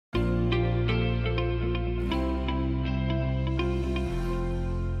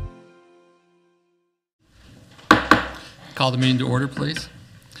call the meeting to order, please.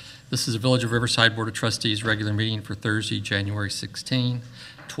 This is the Village of Riverside Board of Trustees regular meeting for Thursday, January 16,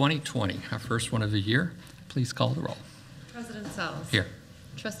 2020, our first one of the year. Please call the roll. President Sells. Here.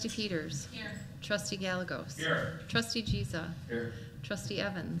 Trustee Peters. Here. Trustee Gallegos. Here. Trustee Giza. Here. Trustee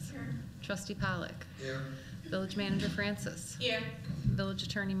Evans. Here. Trustee Pollock. Here. Village Manager Francis. Here. Village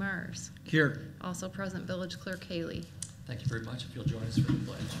Attorney Mars. Here. Also present Village Clerk Haley. Thank you very much. If you'll join us for the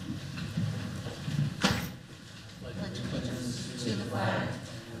pledge. Pledge allegiance to the flag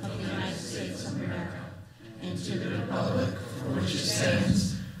of the United States of America and to the republic for which it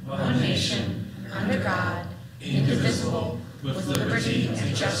stands, one nation, under God, indivisible, with liberty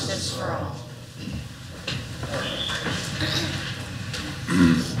and justice for all.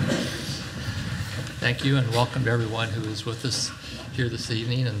 Thank you, and welcome to everyone who is with us here this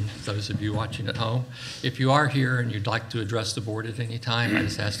evening, and those of you watching at home. If you are here and you'd like to address the board at any time, I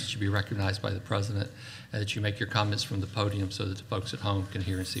just ask that you be recognized by the president and that you make your comments from the podium so that the folks at home can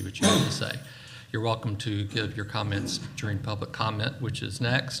hear and see what you have to say. You're welcome to give your comments during public comment, which is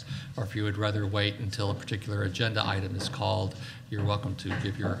next, or if you would rather wait until a particular agenda item is called, you're welcome to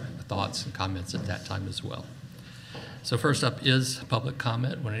give your thoughts and comments at that time as well. So first up is public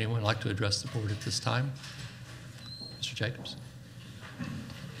comment. Would anyone like to address the board at this time? Mr. Jacobs.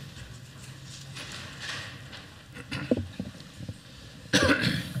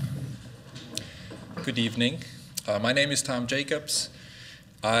 Good evening. My name is Tom Jacobs.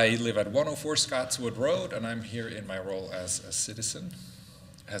 I live at 104 Scottswood Road, and I'm here in my role as a citizen.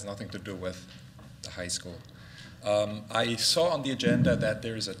 It has nothing to do with the high school. I saw on the agenda that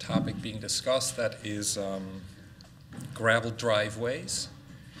there is a topic being discussed that is gravel driveways.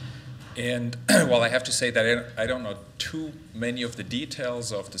 And while I have to say that I don't know too many of the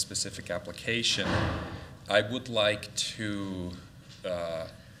details of the specific application, I would like to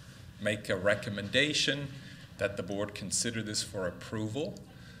make a recommendation that the board consider this for approval.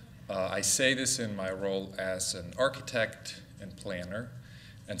 I say this in my role as an architect and planner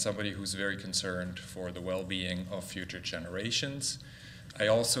and somebody who's very concerned for the well-being of future generations. I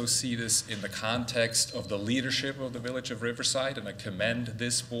also see this in the context of the leadership of the Village of Riverside, and I commend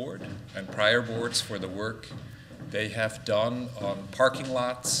this board and prior boards for the work they have done on parking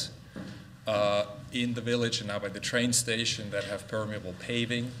lots in the village and now by the train station that have permeable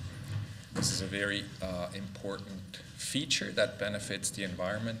paving. This is a very important feature that benefits the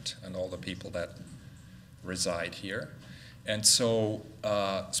environment and all the people that reside here. And so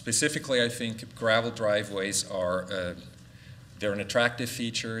specifically, I think gravel driveways are they're an attractive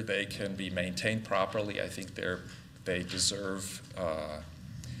feature. They can be maintained properly. I think they deserve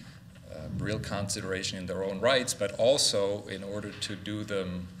real consideration in their own rights, but also in order to do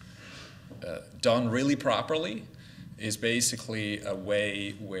them done really properly is basically a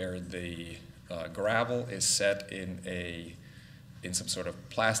way where the gravel is set in some sort of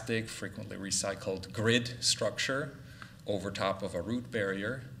plastic, frequently recycled grid structure over top of a root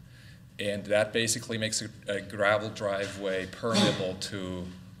barrier. And that basically makes a gravel driveway permeable to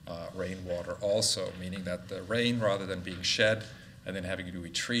rainwater also, meaning that the rain, rather than being shed and then having to be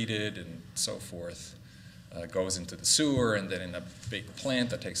treated and so forth, goes into the sewer, and then in a big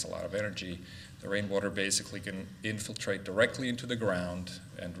plant that takes a lot of energy, the rainwater basically can infiltrate directly into the ground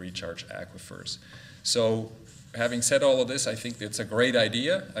and recharge aquifers. So having said all of this, I think it's a great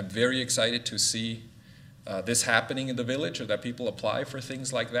idea. I'm very excited to see this happening in the village, or that people apply for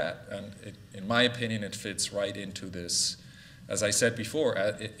things like that. And in my opinion, it fits right into this, as I said before,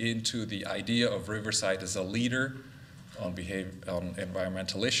 into the idea of Riverside as a leader on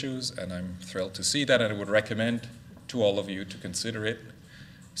environmental issues. And I'm thrilled to see that, and I would recommend to all of you to consider it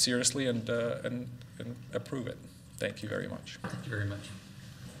seriously and approve it. Thank you very much. Thank you very much.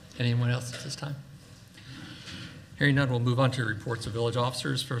 Anyone else at this time? Hearing none, we'll move on to reports of village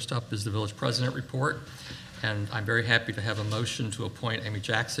officers. First up is the village president report. And I'm very happy to have a motion to appoint Amy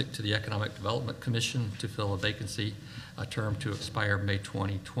Jaksic to the Economic Development Commission to fill a vacancy, a term to expire May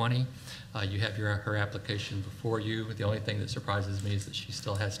 2020. You have her application before you. The only thing that surprises me is that she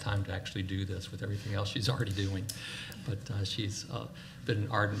still has time to actually do this with everything else she's already doing. But she's been an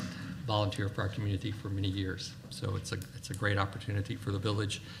ardent volunteer for our community for many years. So it's a great opportunity for the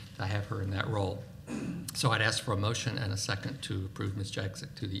village to have her in that role. So I'd ask for a motion and a second to approve Ms.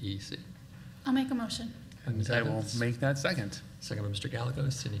 Jaksic to the EEC. I'll make a motion. Ms. I will Evans. make that second. Second by Mr.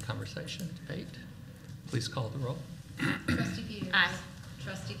 Gallegos. Any conversation, debate? Please call the roll. Trustee Peters. Aye.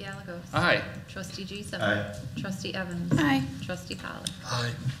 Trustee Gallegos. Aye. Trustee Giza. Aye. Trustee Evans. Aye. Trustee Pollock.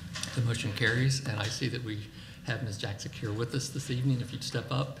 Aye. The motion carries, and I see that we have Ms. Jaksic here with us this evening. If you'd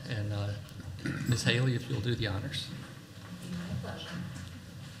step up, and Ms. Haley, if you'll do the honors. My pleasure.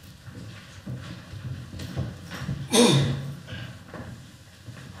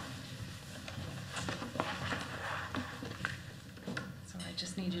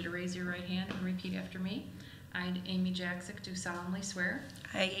 just need you to raise your right hand and repeat after me. I, Amy Jaksic, do solemnly swear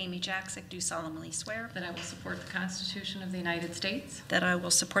I, Amy Jaksic, do solemnly swear that I will support the Constitution of the United States that I will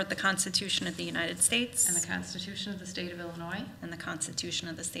support the Constitution of the United and the States Constitution of the State of Illinois, and the Constitution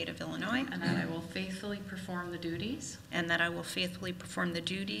of the State of Illinois, and that I will faithfully perform the duties and that I will faithfully perform the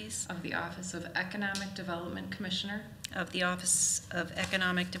duties of the Office of Economic Development Commissioner of the Office of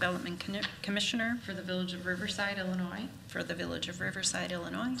Economic Development Commissioner for the Village of Riverside, Illinois, for the Village of Riverside,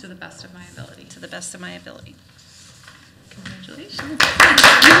 Illinois, to the best of my ability. to the best of my ability. Congratulations.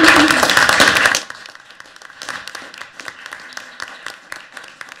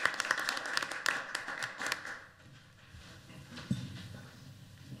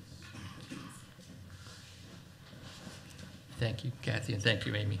 Thank you, Kathy, and thank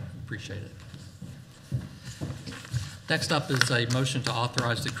you, Amy. Appreciate it. Next up is a motion to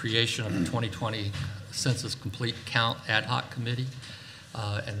authorize the creation of the 2020 Census Complete Count Ad Hoc Committee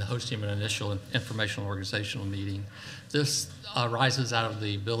and the hosting of an initial informational organizational meeting. This arises out of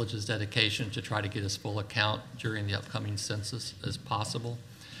the village's dedication to try to get as full a count during the upcoming census as possible.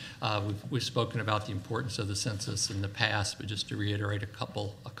 We've spoken about the importance of the census in the past, but just to reiterate a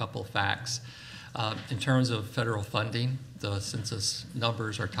couple facts. In terms of federal funding, the census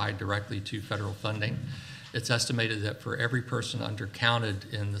numbers are tied directly to federal funding. It's estimated that for every person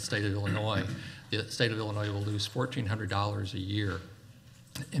undercounted in the state of Illinois, the state of Illinois will lose $1,400 a year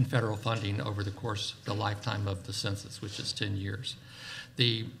in federal funding over the course of the lifetime of the census, which is 10 years.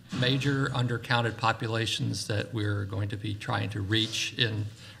 The major undercounted populations that we're going to be trying to reach in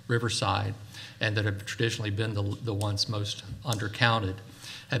Riverside and that have traditionally been the ones most undercounted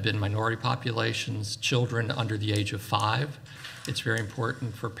have been minority populations, children under the age of 5. It's very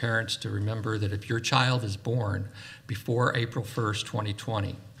important for parents to remember that if your child is born before April 1st,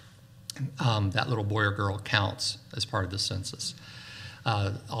 2020, that little boy or girl counts as part of the census.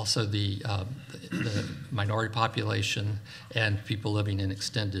 Also, the minority population and people living in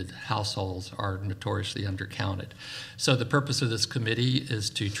extended households are notoriously undercounted. So the purpose of this committee is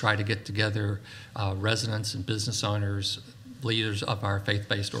to try to get together residents and business owners, leaders of our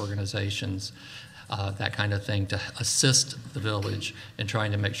faith-based organizations, that kind of thing, to assist the village in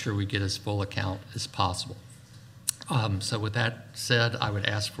trying to make sure we get as full a count as possible. So with that said, I would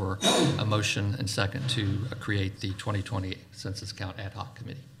ask for a motion and second to create the 2020 Census Count Ad Hoc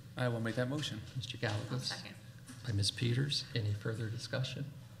Committee. I will make that motion. Mr. Gallegos? Second. By Ms. Peters. Any further discussion?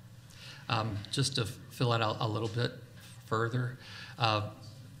 Just to fill it out a little bit further,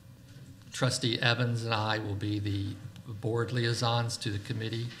 Trustee Evans and I will be the board liaisons to the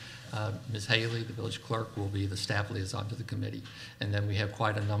committee. Ms. Haley, the village clerk, will be the staff liaison to the committee. And then we have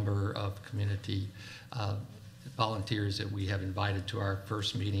quite a number of community volunteers that we have invited to our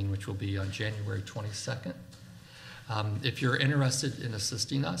first meeting, which will be on January 22nd. If you're interested in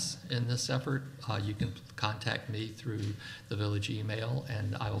assisting us in this effort, you can contact me through the village email,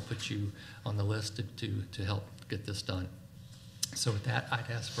 and I will put you on the list to help get this done. So with that,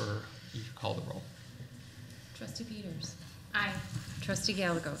 I'd ask for you to call the roll. Trustee Peters. Aye. Trustee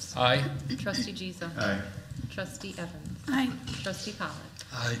Gallegos. Aye. Trustee Giza. Aye. Trustee Evans. Aye. Trustee Pollak.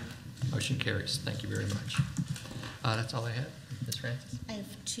 Aye. Motion carries. Thank you very much. That's all I had. Ms. Francis? I have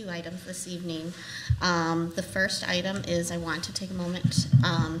 2 items this evening. The first item is I want to take a moment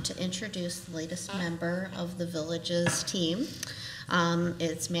to introduce the latest member of the village's team.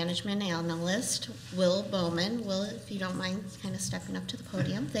 It's management analyst Will Bowman. Will, if you don't mind kind of stepping up to the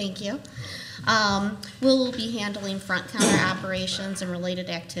podium, thank you. Will be handling front counter operations and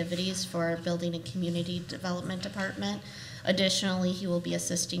related activities for our Building and Community Development Department. Additionally, he will be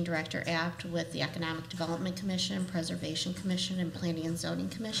assisting Director Apt with the Economic Development Commission, Preservation Commission, and Planning and Zoning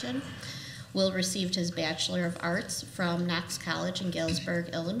Commission. Will received his Bachelor of Arts from Knox College in Galesburg,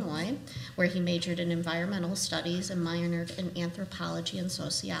 Illinois, where he majored in environmental studies and minored in anthropology and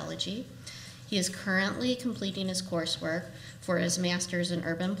sociology. He is currently completing his coursework for his master's in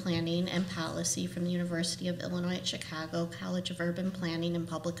urban planning and policy from the University of Illinois at Chicago College of Urban Planning and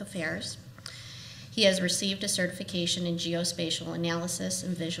Public Affairs. He has received a certification in geospatial analysis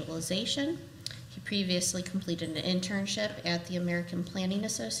and visualization. He previously completed an internship at the American Planning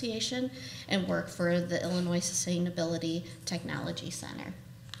Association and worked for the Illinois Sustainability Technology Center.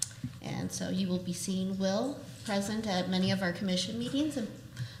 And so you will be seeing Will present at many of our commission meetings and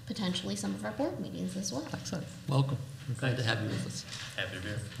potentially some of our board meetings as well. Excellent. Welcome. I'm glad to have you with us. Happy to be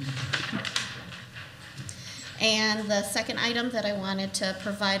here. And the second item that I wanted to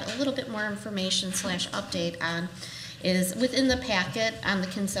provide a little bit more information / update on is within the packet on the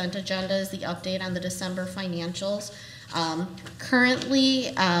consent agenda is the update on the December financials.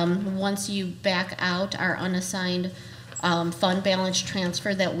 Currently, once you back out our unassigned fund balance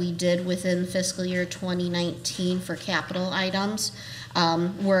transfer that we did within fiscal year 2019 for capital items.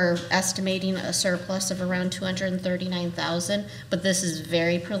 We're estimating a surplus of around $239,000, but this is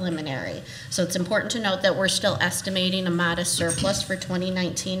very preliminary. So it's important to note that we're still estimating a modest surplus for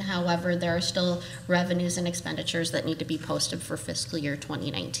 2019. However, there are still revenues and expenditures that need to be posted for fiscal year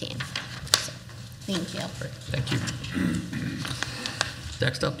 2019. So, thank you. Great, thank you.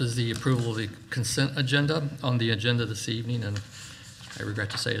 Next up is the approval of the consent agenda. On the agenda this evening, and I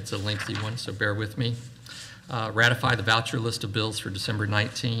regret to say it's a lengthy one, so bear with me. Ratify the voucher list of bills for December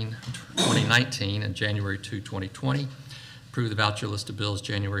 2019 and January 2, 2020. Approve the voucher list of bills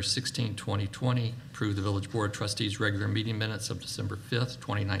January 16, 2020. Approve the Village Board of Trustees regular meeting minutes of December 5th,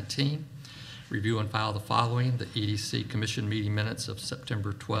 2019. Review and file the following: the EDC Commission meeting minutes of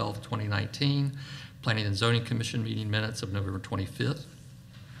September 12, 2019. Planning and Zoning Commission meeting minutes of November 25th,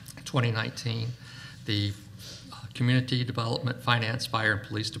 2019. The Community Development, Finance, Fire, and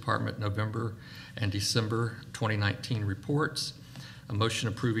Police Department November and December 2019 reports. A motion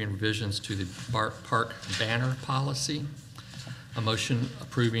approving revisions to the park banner policy. A motion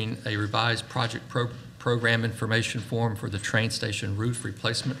approving a revised project program information form for the train station roof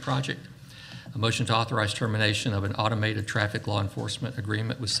replacement project. A motion to authorize termination of an automated traffic law enforcement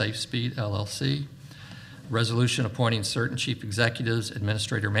agreement with Safe Speed LLC. Resolution appointing certain chief executives,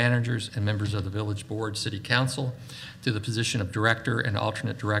 administrator managers, and members of the Village Board, City Council to the position of Director and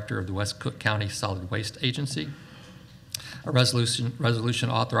Alternate Director of the West Cook County Solid Waste Agency. A resolution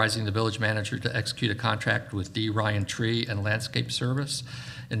authorizing the village manager to execute a contract with D. Ryan Tree and Landscape Service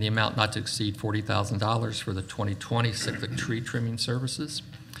in the amount not to exceed $40,000 for the 2020 cyclic tree trimming services.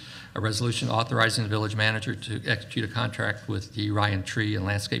 A resolution authorizing the village manager to execute a contract with D. Ryan Tree and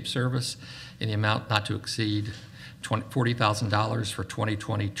Landscape Service in the amount not to exceed $40,000 for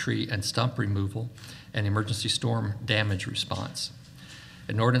 2020 tree and stump removal and emergency storm damage response.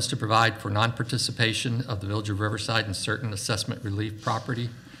 An ordinance to provide for non-participation of the Village of Riverside in certain assessment relief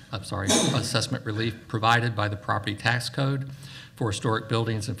assessment relief provided by the property tax code for historic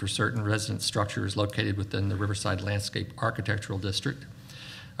buildings and for certain resident structures located within the Riverside Landscape Architectural District.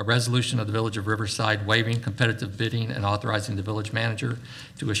 A resolution of the Village of Riverside waiving competitive bidding and authorizing the village manager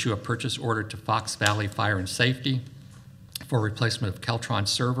to issue a purchase order to Fox Valley Fire and Safety for replacement of Keltron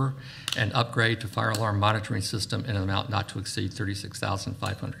server and upgrade to fire alarm monitoring system in an amount not to exceed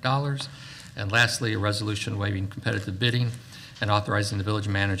 $36,500. And lastly, a resolution waiving competitive bidding and authorizing the village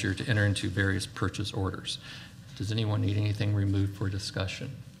manager to enter into various purchase orders. Does anyone need anything removed for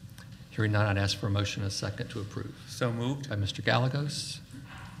discussion? Hearing none, I'd ask for a motion and a second to approve. So moved. By Mr. Gallegos.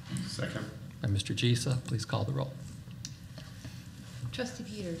 Second. By Mr. Gisa. Please call the roll. Trustee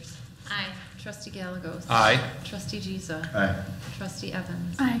Peters. Aye. Trustee Gallegos. Aye. Trustee Giza. Aye. Trustee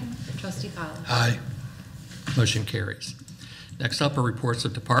Evans. Aye. Trustee Powell. Aye. Motion carries. Next up are reports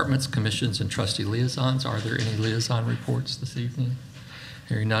of departments, commissions, and trustee liaisons. Are there any liaison reports this evening?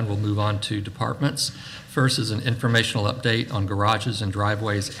 Hearing none, we'll move on to departments. First is an informational update on garages and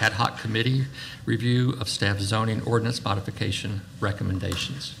driveways ad hoc committee review of staff zoning ordinance modification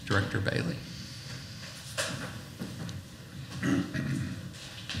recommendations. Director Bailey.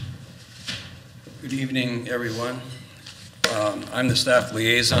 Good evening, everyone. I'm the staff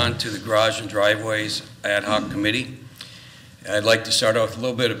liaison to the Garage and Driveways Ad Hoc Committee. I'd like to start out with a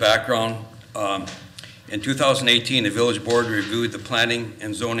little bit of background. In 2018, the Village Board reviewed the Planning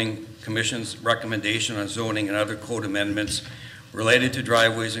and Zoning Commission's recommendation on zoning and other code amendments related to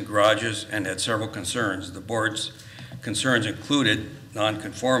driveways and garages and had several concerns. The board's concerns included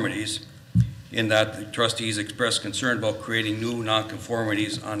nonconformities, in that the trustees expressed concern about creating new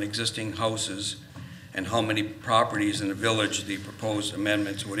nonconformities on existing houses and how many properties in the village the proposed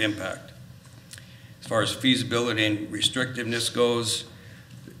amendments would impact. As far as feasibility and restrictiveness goes,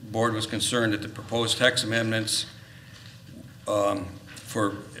 the board was concerned that the proposed text amendments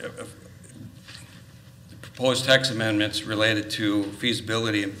related to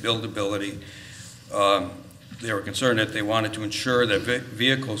feasibility and buildability, they were concerned that they wanted to ensure that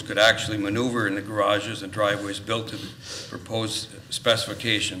vehicles could actually maneuver in the garages and driveways built to the proposed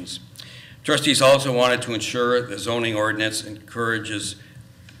specifications. Trustees also wanted to ensure the zoning ordinance encourages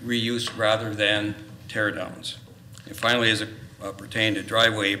reuse rather than tear downs. And finally, as it pertained to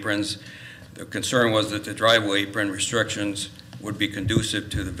driveway aprons, the concern was that the driveway apron restrictions would be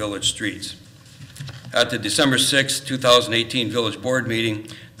conducive to the village streets. At the December 6, 2018 Village Board meeting,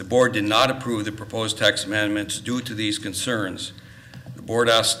 the board did not approve the proposed text amendments due to these concerns. The board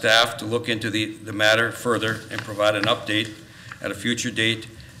asked staff to look into the matter further and provide an update at a future date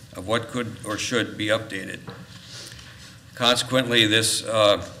of what could or should be updated. Consequently, this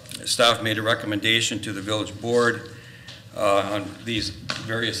staff made a recommendation to the village board on these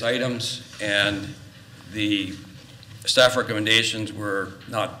various items, and the staff recommendations were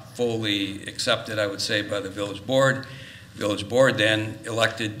not fully accepted, I would say, by the village board. The village board then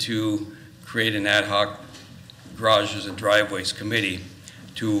elected to create an ad hoc garages and driveways committee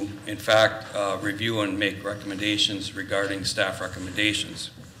to, in fact, review and make recommendations regarding staff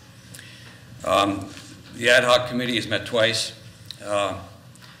recommendations. The ad hoc committee has met twice.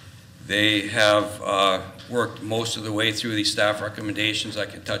 They have worked most of the way through these staff recommendations. I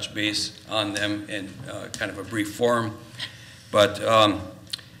can touch base on them in kind of a brief form. But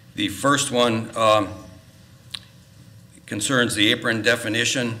the first one concerns the apron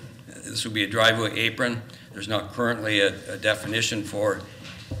definition. This would be a driveway apron. There's not currently a definition for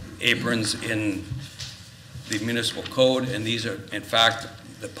aprons in the municipal code, and these are, in fact,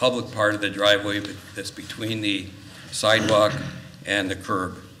 the public part of the driveway that's between the sidewalk and the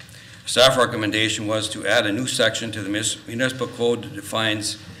curb. Staff recommendation was to add a new section to the municipal code that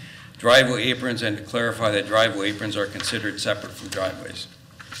defines driveway aprons and to clarify that driveway aprons are considered separate from driveways.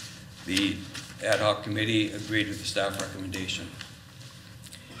 The ad hoc committee agreed with the staff recommendation.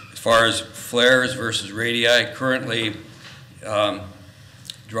 As far as flares versus radii, currently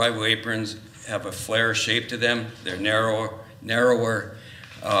driveway aprons have a flare shape to them. They're narrower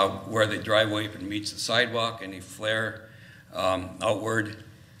where the driveway apron meets the sidewalk, and they flare outward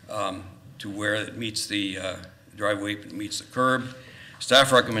to where it meets the driveway apron meets the curb.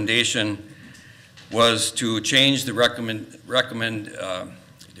 Staff recommendation was to change the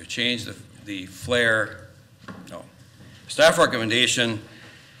the flare. No, staff recommendation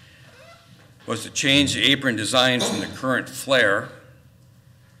was to change the apron design from the current flare,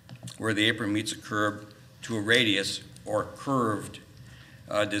 where the apron meets the curb, to a radius or curved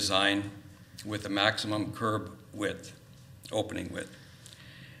design with a maximum curb width, opening width.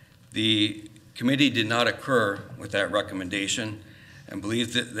 The committee did not concur with that recommendation and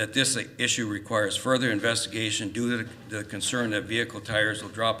believes that this issue requires further investigation due to the concern that vehicle tires will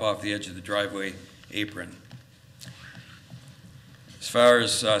drop off the edge of the driveway apron. As far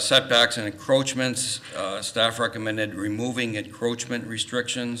as setbacks and encroachments, staff recommended removing encroachment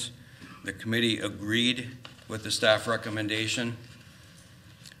restrictions. The committee agreed with the staff recommendation.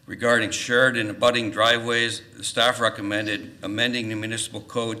 Regarding shared and abutting driveways, the staff recommended amending the municipal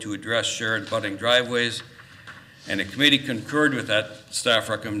code to address shared abutting driveways, and the committee concurred with that staff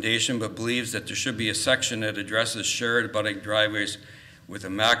recommendation, but believes that there should be a section that addresses shared abutting driveways with a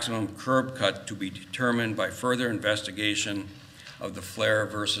maximum curb cut to be determined by further investigation of the flare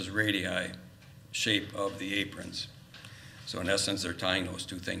versus radii shape of the aprons. So in essence, they're tying those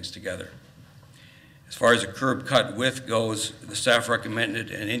two things together. As far as the curb cut width goes, the staff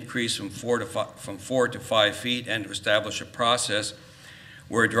recommended an increase from 4 to 5 feet and to establish a process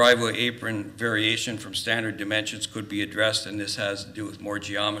where a driveway apron variation from standard dimensions could be addressed, and this has to do with more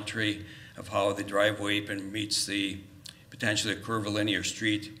geometry of how the driveway apron meets the potentially a curvilinear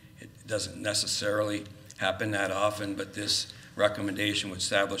street. It doesn't necessarily happen that often, but this recommendation would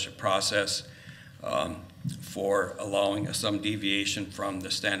establish a process for allowing some deviation from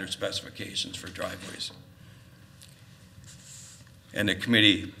the standard specifications for driveways. And the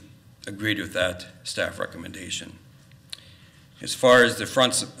committee agreed with that staff recommendation. As far as the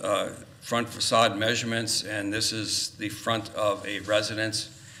front facade measurements, and this is the front of a residence,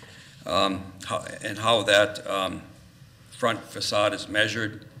 and how that front facade is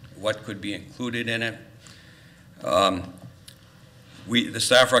measured, what could be included in it. The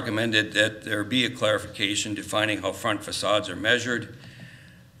staff recommended that there be a clarification defining how front facades are measured.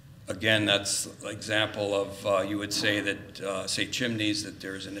 Again, that's an example of, you would say that, say chimneys, that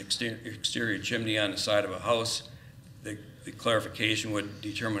there's an exterior chimney on the side of a house. The clarification would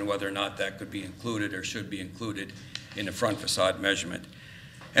determine whether or not that could be included or should be included in the front facade measurement.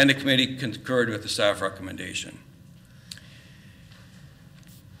 And the committee concurred with the staff recommendation.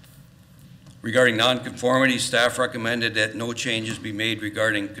 Regarding nonconformity, staff recommended that no changes be made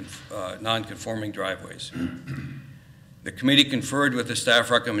regarding nonconforming driveways. The committee conferred with the staff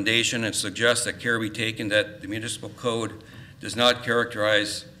recommendation and suggests that care be taken that the municipal code does not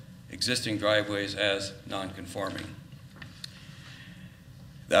characterize existing driveways as nonconforming.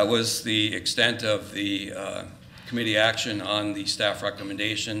 That was the extent of the committee action on the staff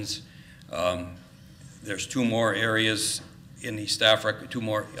recommendations. There's two more areas in the staff, two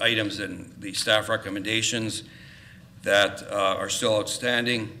more items in the staff recommendations that are still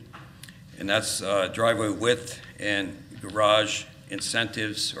outstanding, and that's driveway width and garage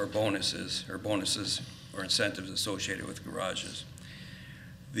incentives or bonuses or incentives associated with garages.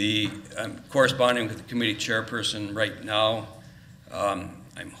 I'm corresponding with the committee chairperson right now.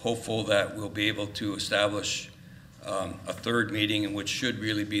 I'm hopeful that we'll be able to establish a third meeting, in which should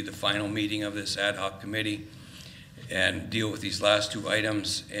really be the final meeting of this ad hoc committee, and deal with these last two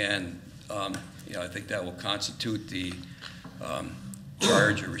items. And I think that will constitute the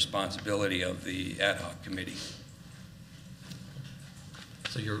charge or responsibility of the ad hoc committee.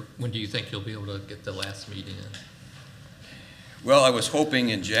 So when do you think you'll be able to get the last meeting in? Well, I was hoping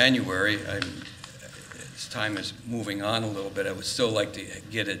in January. As time is moving on a little bit, I would still like to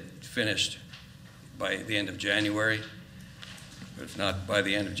get it finished by the end of January. But if not by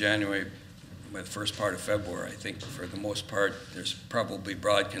the end of January, by the first part of February, I think for the most part, there's probably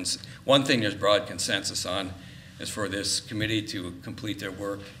one thing there's broad consensus on is for this committee to complete their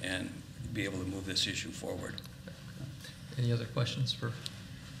work and be able to move this issue forward. Any other questions for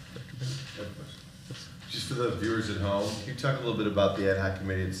Dr. Bailey? I have a question. Just for the viewers at home, can you talk a little bit about the ad hoc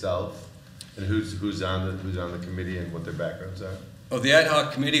committee itself and who's on the committee and what their backgrounds are? Well, the ad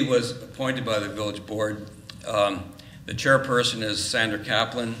hoc committee was appointed by the village board. The chairperson is Sandra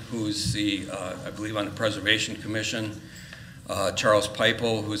Kaplan, who's I believe, on the Preservation Commission. Charles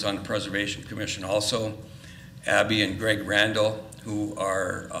Pipel, who's on the Preservation Commission also. Abby and Greg Randall, who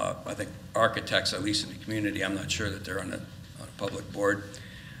are, I think, architects, at least in the community. I'm not sure that they're on a public board.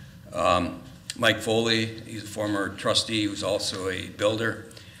 Mike Foley, he's a former trustee who's also a builder.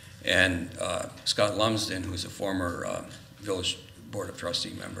 And Scott Lumsden, who's a former village board of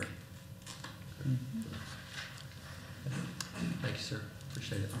trustee member. Thank you, sir.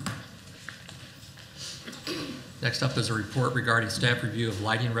 Appreciate it. Next up is a report regarding staff review of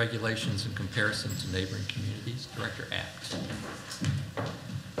lighting regulations in comparison to neighboring communities. Director Apt.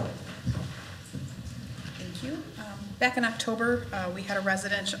 Thank you. Back in October, we had a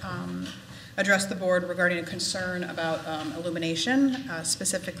resident address the board regarding a concern about illumination,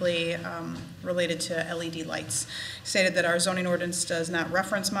 specifically related to LED lights. He stated that our zoning ordinance does not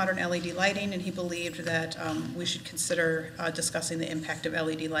reference modern LED lighting, and he believed that we should consider discussing the impact of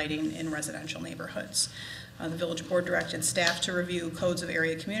LED lighting in residential neighborhoods. The village board directed staff to review codes of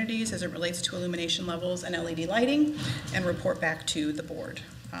area communities as it relates to illumination levels and LED lighting and report back to the board.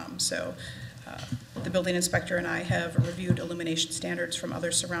 The building inspector and I have reviewed illumination standards from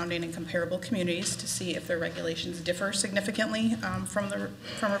other surrounding and comparable communities to see if their regulations differ significantly from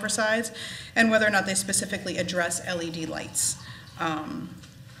Riverside's, and whether or not they specifically address LED lights.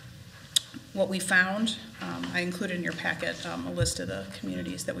 What we found, I included in your packet a list of the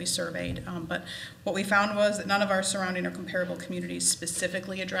communities that we surveyed, but what we found was that none of our surrounding or comparable communities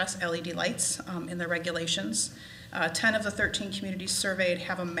specifically address LED lights in their regulations. 10 of the 13 communities surveyed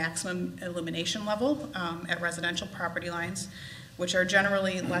have a maximum illumination level at residential property lines, which are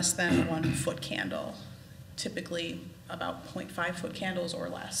generally less than 1 foot candle, typically about 0.5 foot candles or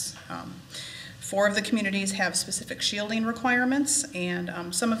less. 4 of the communities have specific shielding requirements, and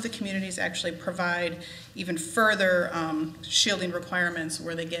some of the communities actually provide even further shielding requirements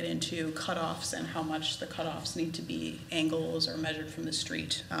where they get into cutoffs and how much the cutoffs need to be angles or measured from the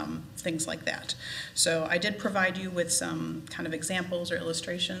street, things like that. So I did provide you with some kind of examples or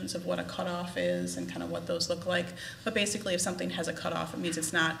illustrations of what a cutoff is and kind of what those look like. But basically, if something has a cutoff, it means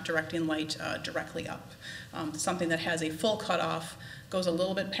it's not directing light directly up. Something that has a full cutoff goes a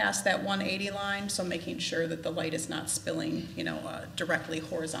little bit past that 180 line, so making sure that the light is not spilling, directly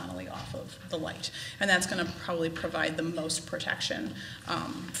horizontally off of the light. And that's going to probably provide the most protection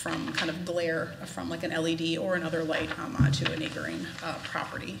from kind of glare from like an LED or another light onto a neighboring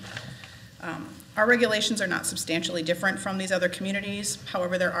property. Our regulations are not substantially different from these other communities.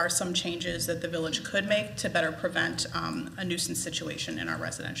 However, there are some changes that the village could make to better prevent a nuisance situation in our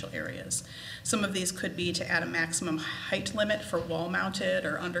residential areas. Some of these could be to add a maximum height limit for wall-mounted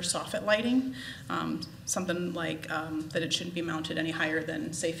or under soffit lighting, something like that it shouldn't be mounted any higher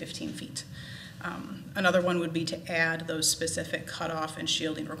than, say, 15 feet. Another one would be to add those specific cutoff and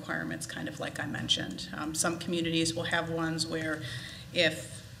shielding requirements, kind of like I mentioned. Some communities will have ones where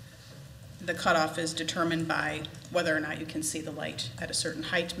if the cutoff is determined by whether or not you can see the light at a certain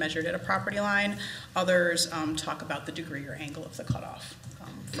height measured at a property line. Others talk about the degree or angle of the cutoff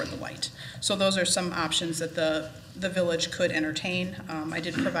for the light. So those are some options that the village could entertain. I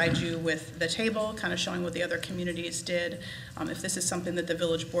did provide you with the table kind of showing what the other communities did. If this is something that the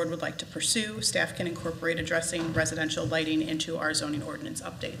village board would like to pursue, staff can incorporate addressing residential lighting into our zoning ordinance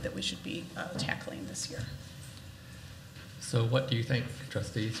update that we should be tackling this year. So what do you think,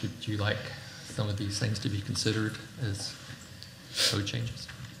 trustees? Would you like some of these things to be considered as code changes?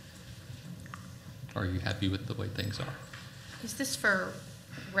 Are you happy with the way things are? Is this for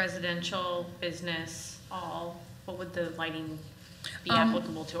residential, business, all? What would the lighting be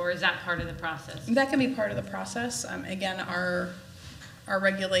applicable to, or is that part of the process? That can be part of the process. Again, our our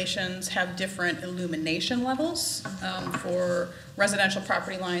regulations have different illumination levels for residential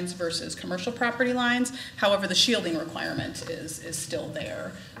property lines versus commercial property lines. However, the shielding requirement is still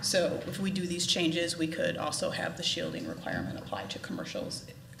there. So if we do these changes, we could also have the shielding requirement apply to commercial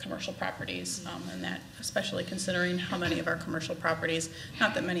properties, and that especially considering how many of our commercial properties,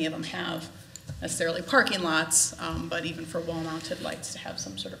 not that many of them have necessarily parking lots, but even for wall-mounted lights to have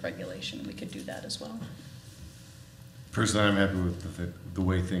some sort of regulation, we could do that as well. Personally, I'm happy with the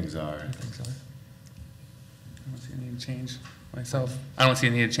way things are. I don't see any need to change myself. I don't see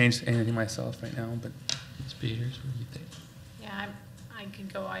any need to change anything myself right now, but. Ms. Peters, what do you think? Yeah, I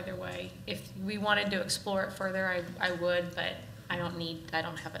could go either way. If we wanted to explore it further, I would, but I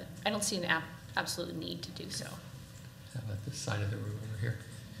don't see an absolute need to do so. How about this side of the room over here?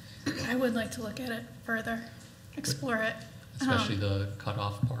 I would like to look at it further, explore it. Especially the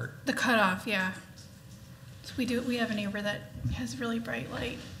cutoff part. The cutoff, yeah. So we have a neighbor that has really bright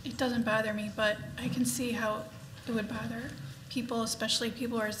light. It doesn't bother me, but I can see how it would bother people, especially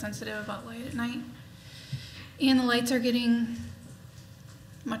people who are sensitive about light at night. And the lights are getting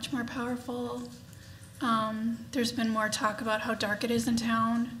much more powerful. There's been more talk about how dark it is in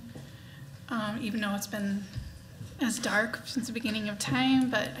town, even though it's been as dark since the beginning of time.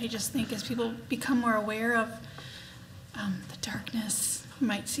 But I just think as people become more aware of the darkness, we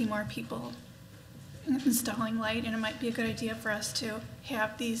might see more people installing light, and it might be a good idea for us to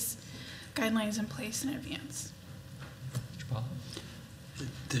have these guidelines in place in advance. Mr. Bob?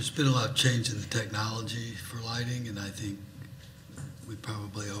 There's been a lot of change in the technology for lighting, and I think we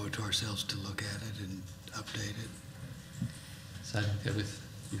probably owe it to ourselves to look at it and update it. Is that okay with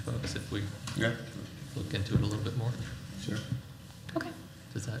you folks if we Yeah. look into it a little bit more? Sure. Okay.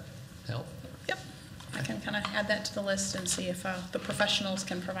 Does that help? Yep. I can kind of add that to the list and see if the professionals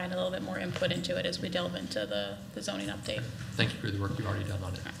can provide a little bit more input into it as we delve into the zoning update. Thank you for the work you've already done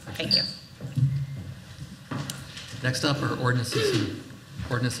on it. Thank you. Next up are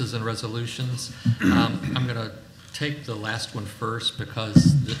ordinances and resolutions. I'm going to take the last one first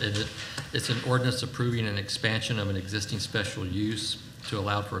because it's an ordinance approving an expansion of an existing special use to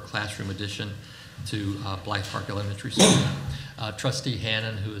allow for a classroom addition to Blythe Park Elementary School. Trustee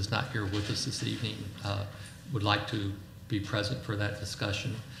Hannon, who is not here with us this evening, would like to be present for that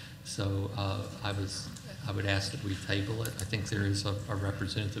discussion. So I would ask that we table it. I think there is a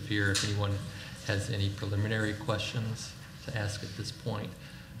representative here if anyone has any preliminary questions to ask at this point.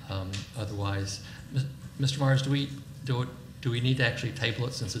 Otherwise, Mr. Myers, do we need to actually table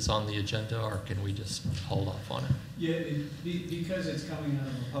it since it's on the agenda, or can we just hold off on it? Yeah, because it's coming out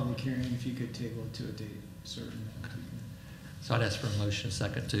of a public hearing, if you could table it to a date certain. So I'd ask for a motion, a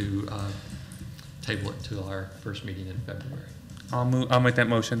second, to table it to our first meeting in February. I'll make that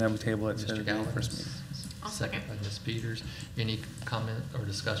motion that we table it to Mr. the Gallagher. first meeting. Second by Ms. Peters. Any comment or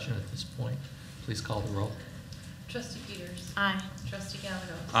discussion at this point? Please call the roll. Trustee Peters. Aye. Trustee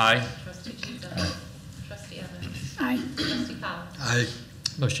Gallagher. Aye. Trustee Chiza. Trustee Evans. Aye. Trustee Powell. I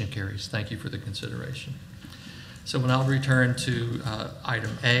Motion carries. Thank you for the consideration. So we'll now return to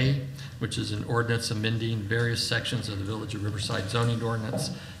item A, which is an ordinance amending various sections of the Village of Riverside zoning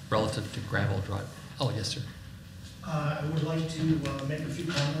ordinance relative to gravel drive. Oh, yes, sir. I would like to make a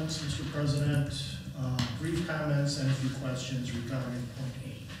few comments, Mr. President, brief comments and a few questions regarding point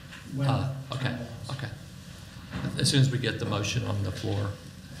A. when Okay, time allows. okay. As soon as we get the motion on the floor.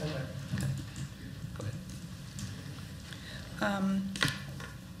 Okay. Okay. Go ahead.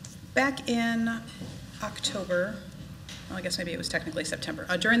 Back in October, well, I guess maybe it was technically September,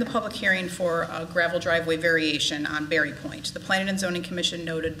 during the public hearing for a gravel driveway variation on Berry Point, the Planning and Zoning Commission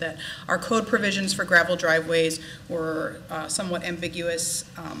noted that our code provisions for gravel driveways were somewhat ambiguous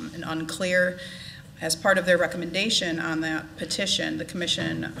and unclear. As part of their recommendation on that petition, the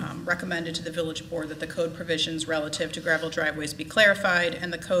commission recommended to the village board that the code provisions relative to gravel driveways be clarified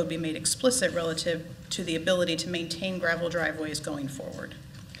and the code be made explicit relative to the ability to maintain gravel driveways going forward.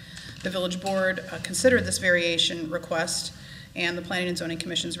 The village board considered this variation request and the Planning and Zoning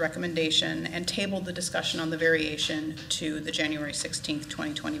Commission's recommendation and tabled the discussion on the variation to the January 16th,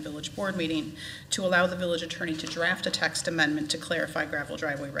 2020 village board meeting to allow the village attorney to draft a text amendment to clarify gravel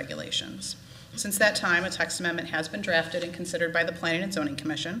driveway regulations. Since that time, a text amendment has been drafted and considered by the Planning and Zoning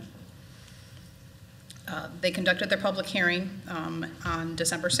Commission. They conducted their public hearing on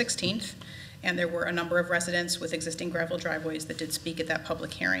December 16th, and there were a number of residents with existing gravel driveways that did speak at that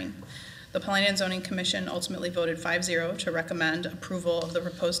public hearing. The Planning and Zoning Commission ultimately voted 5-0 to recommend approval of the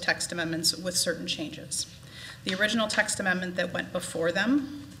proposed text amendments with certain changes. The original text amendment that went before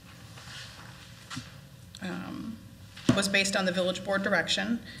them was based on the village board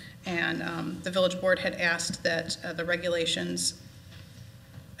direction, and the village board had asked that the regulations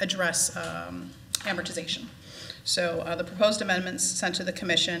address amortization. So the proposed amendments sent to the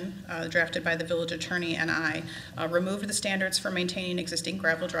commission, drafted by the village attorney and I, removed the standards for maintaining existing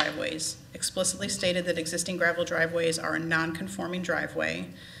gravel driveways, explicitly stated that existing gravel driveways are a non-conforming driveway,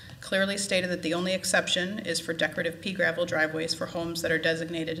 clearly stated that the only exception is for decorative pea gravel driveways for homes that are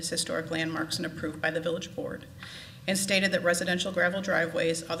designated as historic landmarks and approved by the village board, and stated that residential gravel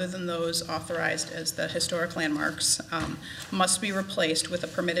driveways, other than those authorized as the historic landmarks, must be replaced with a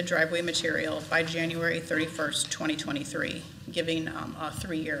permitted driveway material by January 31st, 2023, giving a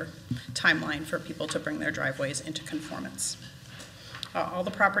 3-year timeline for people to bring their driveways into conformance. All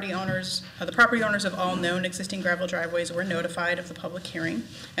the property owners of all known existing gravel driveways were notified of the public hearing,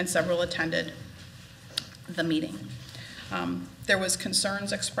 and several attended the meeting. There was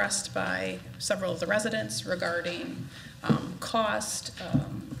concerns expressed by several of the residents regarding cost,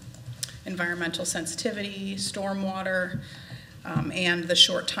 environmental sensitivity, stormwater, and the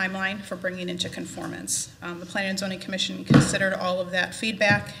short timeline for bringing into conformance. The Planning and Zoning Commission considered all of that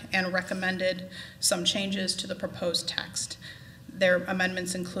feedback and recommended some changes to the proposed text. Their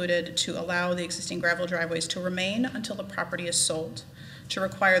amendments included to allow the existing gravel driveways to remain until the property is sold, to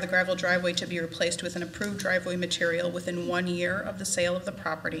require the gravel driveway to be replaced with an approved driveway material within 1 year of the sale of the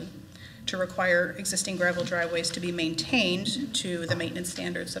property, to require existing gravel driveways to be maintained to the maintenance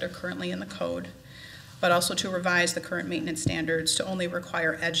standards that are currently in the code, but also to revise the current maintenance standards to only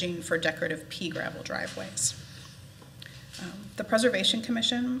require edging for decorative pea gravel driveways. The Preservation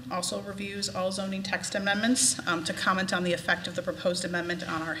Commission also reviews all zoning text amendments to comment on the effect of the proposed amendment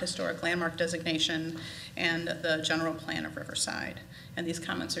on our historic landmark designation and the general plan of Riverside. And these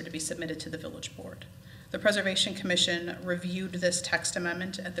comments are to be submitted to the village board. The Preservation Commission reviewed this text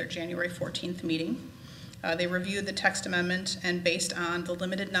amendment at their January 14th meeting. They reviewed the text amendment, and based on the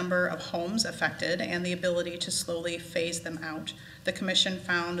limited number of homes affected and the ability to slowly phase them out, the commission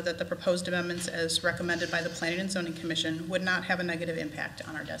found that the proposed amendments as recommended by the Planning and Zoning Commission would not have a negative impact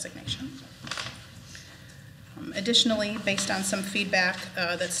on our designation. Additionally, based on some feedback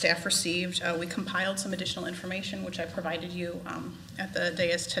that staff received, we compiled some additional information, which I provided you at the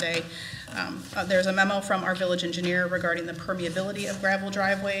dais today. There's a memo from our village engineer regarding the permeability of gravel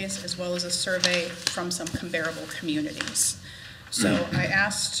driveways, as well as a survey from some comparable communities. So I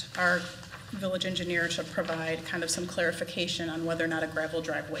asked our village engineer to provide kind of some clarification on whether or not a gravel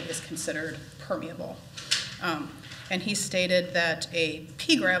driveway is considered permeable. And he stated that a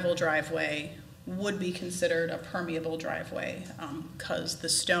pea gravel driveway would be considered a permeable driveway because the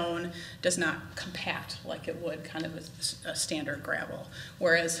stone does not compact like it would kind of a standard gravel.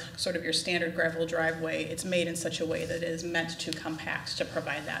 Whereas sort of your standard gravel driveway, it's made in such a way that it is meant to compact to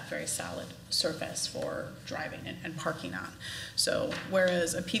provide that very solid surface for driving and parking on. So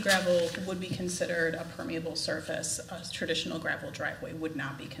whereas a pea gravel would be considered a permeable surface, a traditional gravel driveway would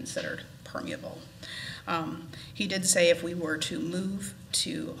not be considered permeable. He did say if we were to move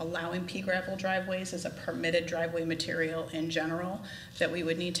to allowing pea gravel driveways as a permitted driveway material in general, that we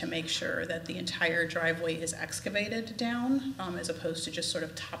would need to make sure that the entire driveway is excavated down as opposed to just sort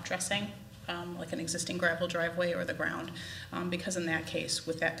of top dressing like an existing gravel driveway or the ground, because in that case,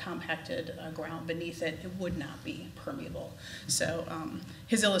 with that compacted ground beneath it, it would not be permeable. So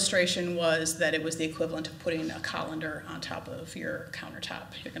his illustration was that it was the equivalent of putting a colander on top of your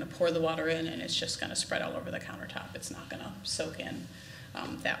countertop. You're going to pour the water in and it's just going to spread all over the countertop. It's not going to soak in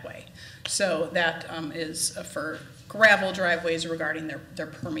that way. So that is for gravel driveways regarding their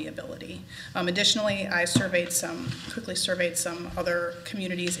permeability. Additionally, I quickly surveyed some other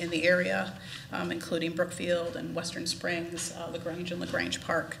communities in the area, including Brookfield and Western Springs, LaGrange and LaGrange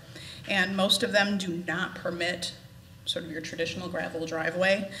Park. And most of them do not permit sort of your traditional gravel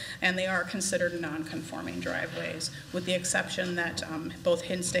driveway, and they are considered non-conforming driveways, with the exception that both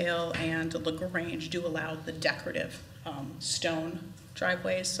Hinsdale and LaGrange do allow the decorative stone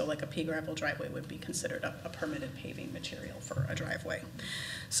driveways, so like a pea gravel driveway would be considered a permitted paving material for a driveway.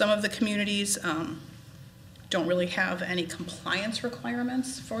 Some of the communities don't really have any compliance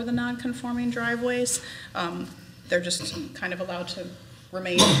requirements for the non-conforming driveways. They're just kind of allowed to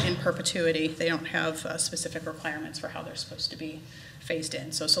remain in perpetuity. They don't have specific requirements for how they're supposed to be phased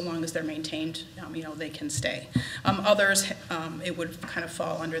in. So long as they're maintained, they can stay. Others, it would kind of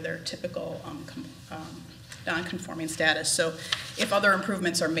fall under their typical non-conforming status. So if other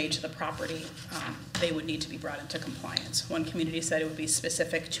improvements are made to the property, they would need to be brought into compliance. One community said it would be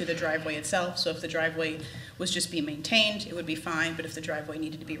specific to the driveway itself. So if the driveway was just being maintained, it would be fine. But if the driveway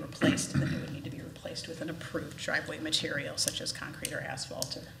needed to be replaced, then it would need to be replaced with an approved driveway material, such as concrete or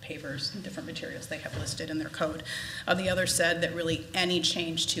asphalt or pavers and different materials they have listed in their code. The other said that really any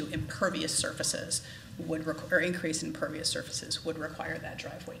change to impervious surfaces or increase in impervious surfaces would require that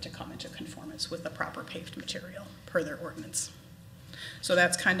driveway to come into conformance with the proper paved material per their ordinance. So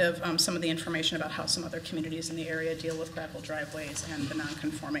that's kind of some of the information about how some other communities in the area deal with gravel driveways and the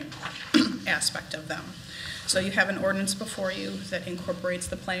non-conforming aspect of them. So you have an ordinance before you that incorporates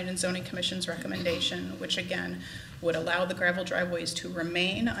the Planning and Zoning Commission's recommendation, which again would allow the gravel driveways to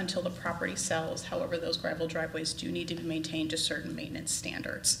remain until the property sells. However, those gravel driveways do need to be maintained to certain maintenance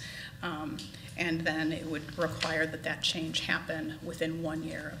standards. And then it would require that that change happen within 1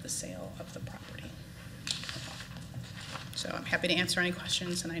 year of the sale of the property. So I'm happy to answer any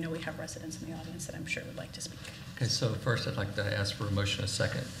questions, and I know we have residents in the audience that I'm sure would like to speak. Okay, so first I'd like to ask for a motion, a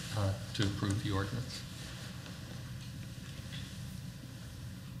second, to approve the ordinance.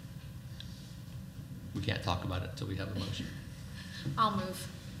 We can't talk about it until we have a motion. I'll move.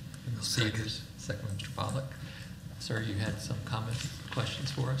 Ms. Peters, second by Mr. Pollack. Sir, you had some comments,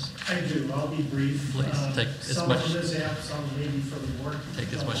 questions for us? I do, I'll be brief. Please, take as Some much- for this app, some maybe for the work.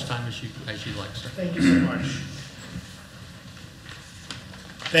 Take as much time as you like, sir. Thank you so much.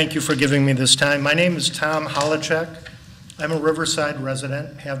 Thank you for giving me this time. My name is Tom Holacek. I'm a Riverside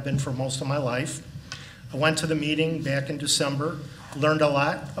resident, have been for most of my life. I went to the meeting back in December, learned a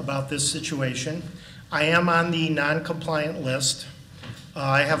lot about this situation. I am on the non-compliant list.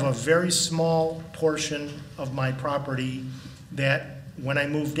 I have a very small portion of my property that, when I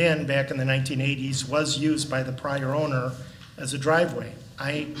moved in back in the 1980s, was used by the prior owner as a driveway.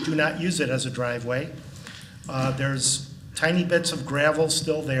 I do not use it as a driveway. There's tiny bits of gravel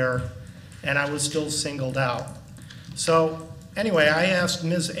still there, and I was still singled out. So anyway, I asked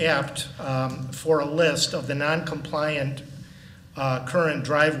Ms. Apt for a list of the non-compliant current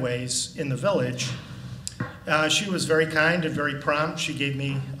driveways in the village. She was very kind and very prompt. She gave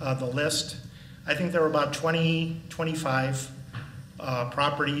me the list. I think there were about 25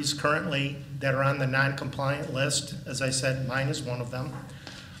 properties currently that are on the non-compliant list. As I said, mine is one of them.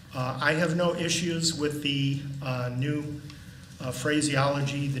 I have no issues with the new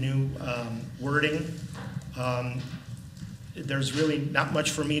phraseology, the new wording. There's really not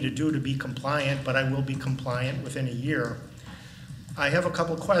much for me to do to be compliant, but I will be compliant within a year. I have a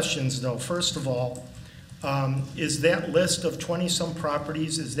couple questions, though. First of all, is that list of 20-some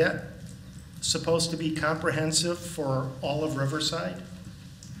properties, is that supposed to be comprehensive for all of Riverside?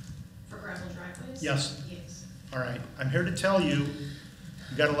 For gravel driveways? Yes. Yes. All right. I'm here to tell you,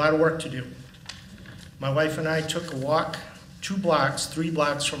 we've got a lot of work to do. My wife and I took a walk 3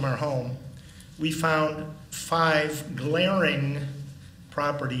 blocks from our home. We found 5 glaring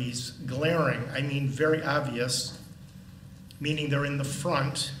properties, glaring, I mean very obvious, meaning they're in the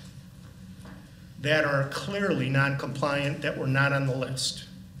front, that are clearly non-compliant, that were not on the list.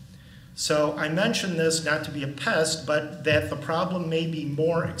 So I mention this not to be a pest, but that the problem may be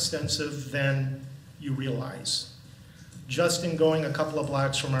more extensive than you realize. Just in going a couple of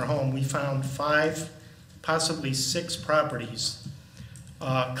blocks from our home, we found 5, possibly 6 properties.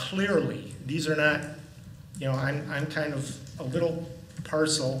 Clearly, these are not, I'm kind of a little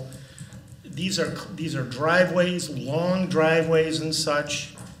parcel. These are driveways, long driveways and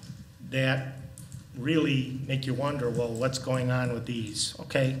such, that really make you wonder, well, what's going on with these,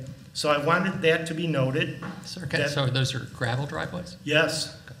 okay? So I wanted that to be noted. Sir, okay, so those are gravel driveways?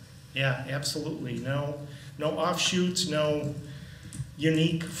 Yes, yeah, absolutely. No offshoots, no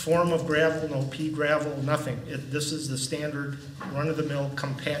unique form of gravel, no pea gravel, nothing. This is the standard run-of-the-mill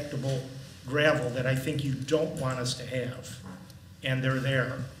compactable gravel that I think you don't want us to have, and they're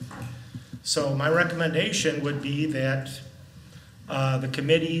there. So my recommendation would be that the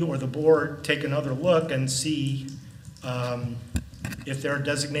committee or the board take another look and see if there are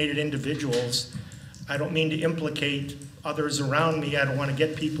designated individuals. I don't mean to implicate others around me. I don't want to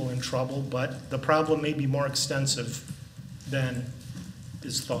get people in trouble, but the problem may be more extensive than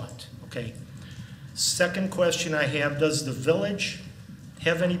is thought, okay? Second question I have, does the village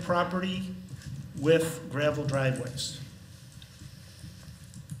have any property with gravel driveways?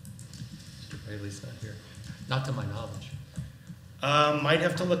 Mr. Bailey's not here. Not to my knowledge. Might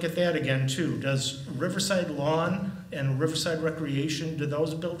have to look at that again, too. Does Riverside Lawn and Riverside Recreation, do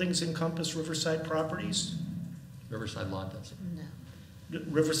those buildings encompass Riverside properties? Riverside Lawn doesn't. No.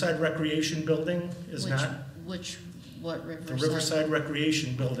 The Riverside Recreation Building is not? What The Riverside? Riverside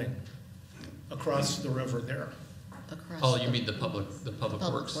Recreation Building across the river there. Across Oh, you the- mean the public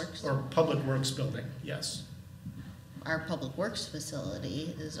works? Or Public Works Building, yes. Our Public Works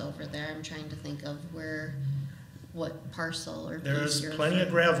facility is over there. I'm trying to think of what parcel or piece There's you're plenty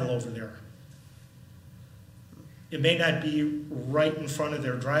of referring- gravel over there. It may not be right in front of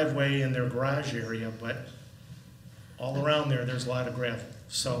their driveway and their garage area, but All around there, there's a lot of gravel.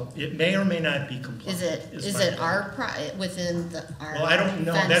 So it may or may not be compliant. Is my it opinion. within our Well, I don't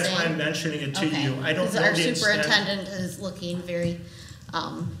know, that's why I'm fencing? mentioning it to Okay. you. I don't Because know our the extent. superintendent is looking very,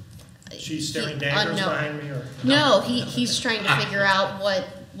 She's staring he- daggers no. behind me, or? No, he's trying to figure out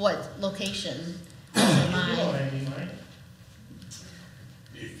what location is in You know mind. what I mean, Mike?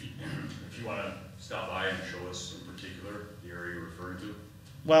 If you want to stop by and show us in particular the area you're referring to.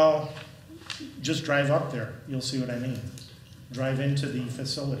 Well, just drive up there, you'll see what I mean. Drive into the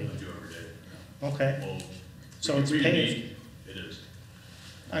facility. I do every day. Okay, Well, so it's we paved. meet, it is.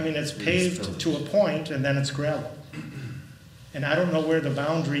 I mean, it's paved to a point and then it's gravel. And I don't know where the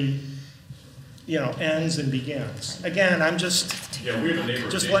boundary, ends and begins. Again, I'm just, Yeah, we have a neighbor.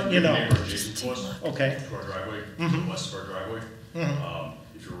 Just adjacent- letting you we have a know. neighbor adjacent to us. Okay. To our driveway, to Mhm. the west of our driveway. Mhm.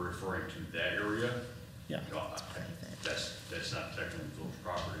 If you're referring to that area. Yeah. That's not technically village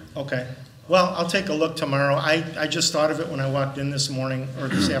property. okay. Well, I'll take a look tomorrow. I just thought of it when I walked in this morning, or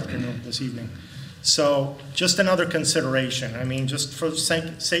this afternoon, this evening. So just another consideration. I mean, just for the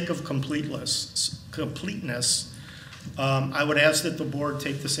sake of completeness, I would ask that the board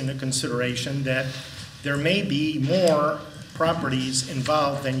take this into consideration, that there may be more properties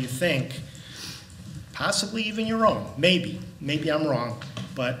involved than you think, possibly even your own, maybe I'm wrong,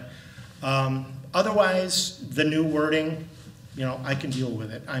 but otherwise, the new wording, I can deal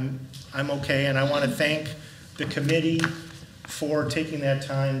with it. I'm okay, and I want to thank the committee for taking that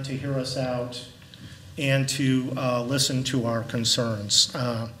time to hear us out and to listen to our concerns.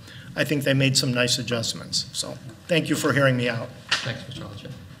 I think they made some nice adjustments, so thank you for hearing me out. Thanks, Mr.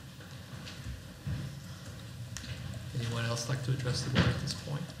 Holichek. Anyone else like to address the board at this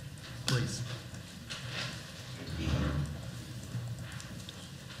point? Please.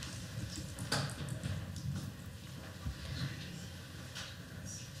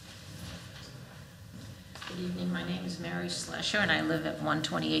 Good evening, my name is Mary Slesher, and I live at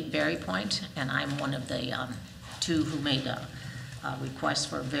 128 Berry Point, and I'm one of the two who made a request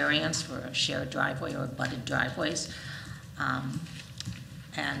for a variance for a shared driveway or abutted driveways.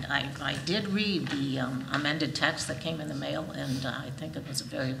 And I did read the amended text that came in the mail, and I think it was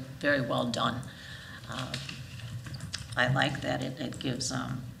very, very well done. I like that it gives,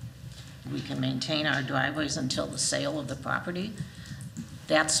 we can maintain our driveways until the sale of the property.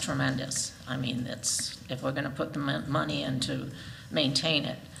 That's tremendous. I mean, if we're gonna put the money in to maintain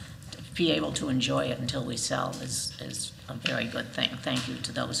it, to be able to enjoy it until we sell is a very good thing. Thank you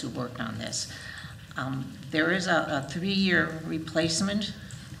to those who worked on this. There is a 3-year replacement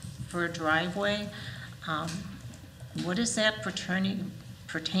for a driveway. What is that pertaining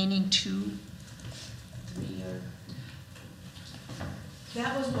to? 3-year?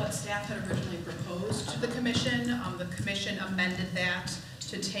 That was what staff had originally proposed to the commission. The commission amended that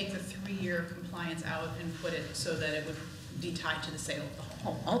to take the 3-year compliance out and put it so that it would be tied to the sale of the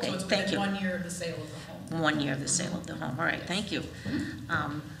home. Oh, okay, So it's thank within you. 1 year of the sale of the home. 1 year of the sale of the home, all right, thank you.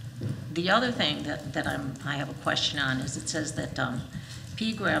 The other thing that I have a question on is it says that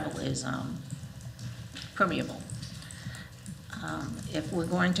pea gravel is permeable. If we're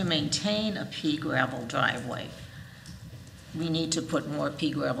going to maintain a pea gravel driveway, we need to put more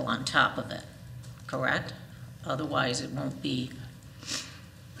pea gravel on top of it, correct? Otherwise, it won't be,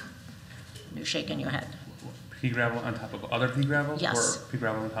 you're shaking your head. Pea gravel on top of other pea gravel? Yes. Or pea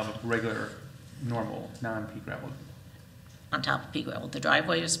gravel on top of regular, normal, non-pea gravel? On top of pea gravel. The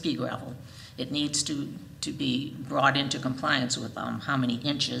driveway is pea gravel. It needs to be brought into compliance with how many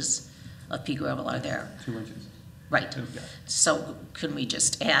inches of pea gravel are there. 2 inches. Right. Yeah. So can we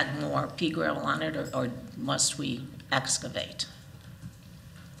just add more pea gravel on it, or must we excavate?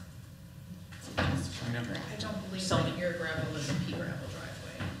 I don't believe So- that your gravel is a pea gravel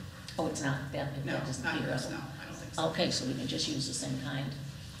driveway. Oh, it's not, that No, isn't not pea yours, gravel? no, I don't think so. Okay, so we can just use the same kind?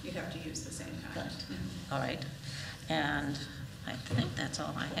 You'd have to use the same kind. Good. All right. And I think that's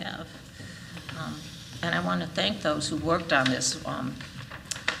all I have. And I want to thank those who worked on this.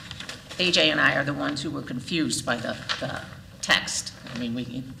 AJ and I are the ones who were confused by the text. I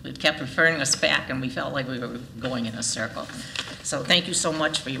mean, it kept referring us back, and we felt like we were going in a circle. So thank you so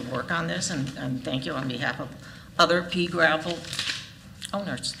much for your work on this, and thank you on behalf of other pea gravel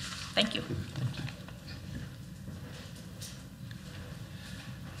owners. Thank you.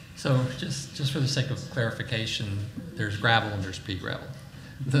 So just for the sake of clarification, there's gravel and there's pea gravel.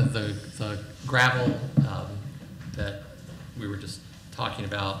 The gravel that we were just talking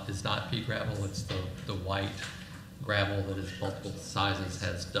about is not pea gravel, it's the white gravel that is multiple sizes,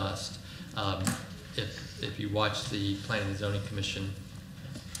 has dust. If you watch the Planning and Zoning Commission,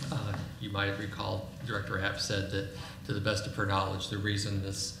 you might have recalled Director App said that, to the best of her knowledge, the reason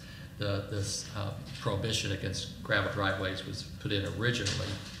this this prohibition against gravel driveways was put in originally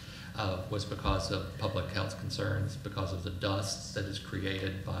was because of public health concerns, because of the dust that is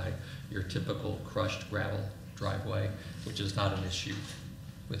created by your typical crushed gravel driveway, which is not an issue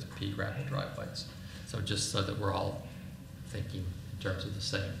with pea gravel driveways. So just so that we're all thinking in terms of the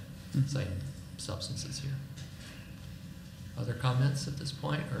same substances here. Other comments at this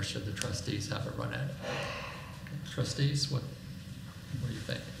point, or should the trustees have a run at it? Trustees, what do you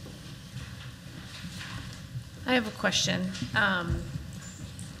think? I have a question.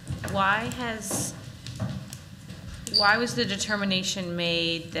 Why was the determination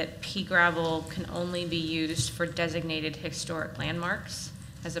made that pea gravel can only be used for designated historic landmarks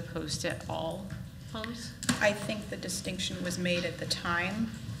as opposed to all homes? I think the distinction was made at the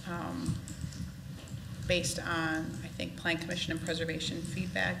time based on, I think, Plan Commission and Preservation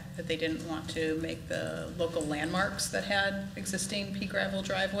feedback that they didn't want to make the local landmarks that had existing pea gravel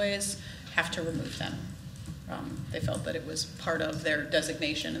driveways have to remove them. They felt that it was part of their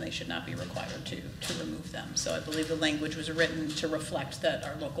designation and they should not be required to remove them. So I believe the language was written to reflect that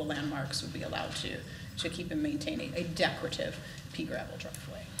our local landmarks would be allowed to keep and maintain a decorative pea gravel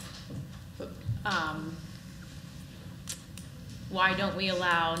driveway. Why don't we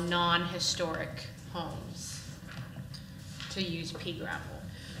allow non-historic homes to use pea gravel?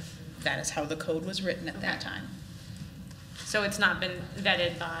 That is how the code was written at that time. So it's not been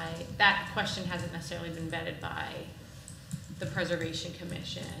vetted by, that question hasn't necessarily been vetted by the Preservation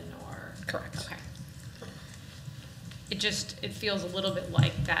Commission or? Correct. Okay. It feels a little bit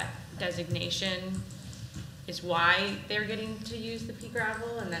like that designation is why they're getting to use the pea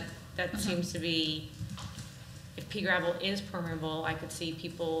gravel, and that seems to be, if pea gravel is permeable, I could see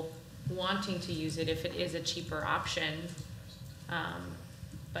people wanting to use it if it is a cheaper option,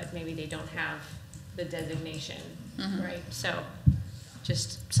 but maybe they don't have the designation, right? So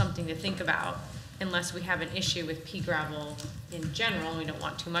just something to think about, unless we have an issue with pea gravel in general, and we don't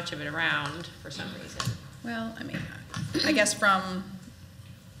want too much of it around for some reason. Well, I mean, I guess from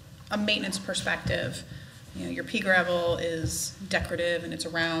a maintenance perspective, you know, your pea gravel is decorative and it's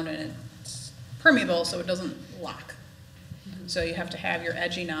around and it's permeable, so it doesn't lock. So you have to have your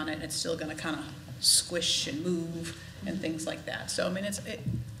edging on it, and it's still gonna kind of squish and move and things like that. So, I mean,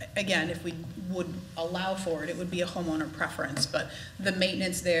 again, if we would allow for it, it would be a homeowner preference, but the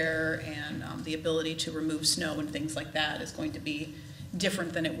maintenance there and the ability to remove snow and things like that is going to be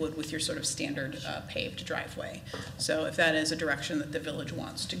different than it would with your sort of standard paved driveway. So if that is a direction that the village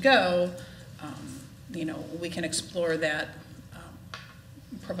wants to go, you know, we can explore that,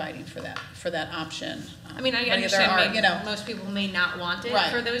 providing for that option. I mean, I understand most people may not want it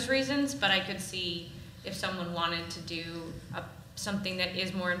for those reasons, but I could see if someone wanted to do something that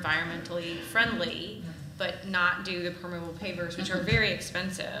is more environmentally friendly, but not do the permeable pavers, which are very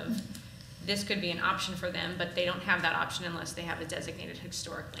expensive, this could be an option for them, but they don't have that option unless they have a designated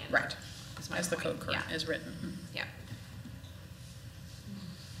historic landmark. Right, as the code is written. Yeah.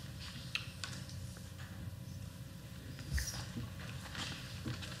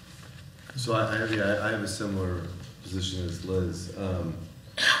 So I have a similar position as Liz.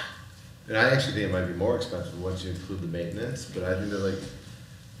 And I actually think it might be more expensive once you include the maintenance, but I think that, like,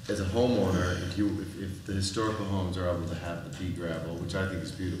 as a homeowner, if the historical homes are able to have the pea gravel, which I think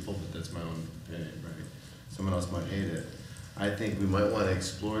is beautiful, but that's my own opinion, right? Someone else might hate it. I think we might want to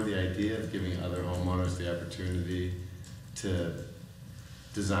explore the idea of giving other homeowners the opportunity to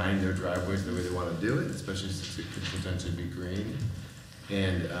design their driveways the way they want to do it, especially since it could potentially be green.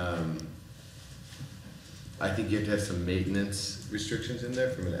 And I think you have to have some maintenance restrictions in there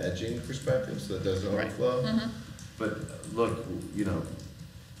from an edging perspective, so it doesn't overflow. But look, you know,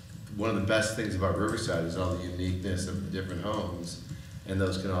 one of the best things about Riverside is all the uniqueness of the different homes, and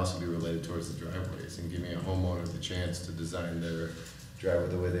those can also be related towards the driveways. And giving a homeowner the chance to design their driveway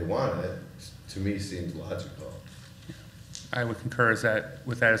the way they want it, to me, seems logical. I would concur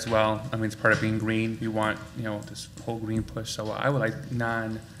with that as well. I mean, it's part of being green. We want, you know, this whole green push. So I would like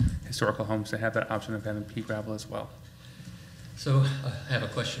non-historical homes to have that option of having pea gravel as well. So I have a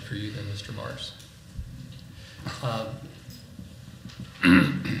question for you then, Mr. Mars.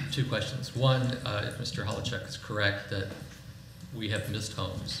 Two questions. One, if Mr. Holochek is correct that we have missed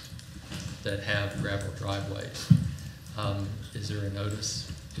homes that have gravel driveways, is there a notice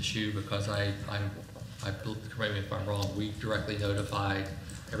issue? Because correct me if I'm wrong, we directly notified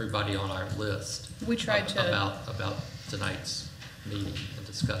everybody on our list. We tried to about tonight's meeting and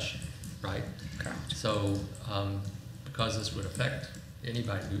discussion, right? Correct. So because this would affect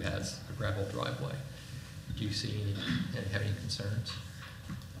anybody who has a gravel driveway, do you see have any concerns?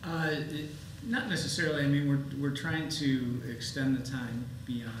 Not necessarily. I mean, we're trying to extend the time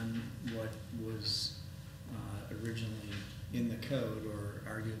beyond what was originally in the code, or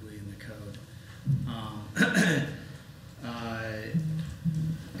arguably in the code.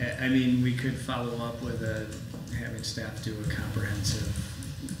 I mean, we could follow up with having staff do a comprehensive,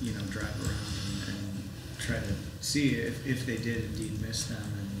 drive around and try to see if they did indeed miss them,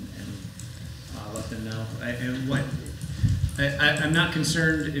 and let them know. I'm not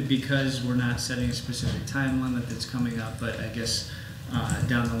concerned because we're not setting a specific time limit that's coming up, but I guess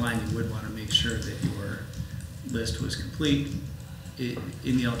down the line you would want to make sure that your list was complete.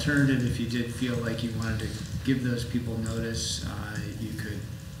 In the alternative, if you did feel like you wanted to give those people notice, you could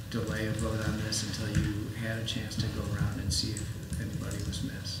delay a vote on this until you had a chance to go around and see if anybody was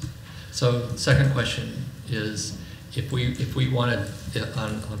missed. So the second question is, if we wanted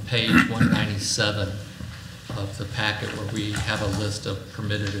on page 197 of the packet where we have a list of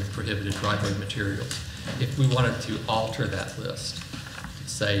permitted and prohibited driveway materials, if we wanted to alter that list,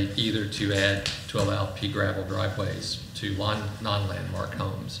 say either to allow pea gravel driveways to non-landmark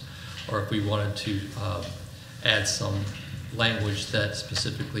homes, or if we wanted to add some language that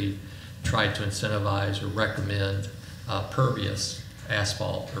specifically tried to incentivize or recommend pervious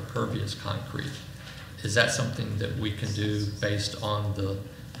asphalt or pervious concrete, is that something that we can do based on the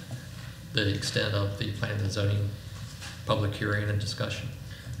extent of the planning and zoning public hearing and discussion?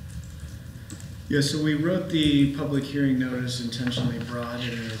 Yeah, so we wrote the public hearing notice intentionally broad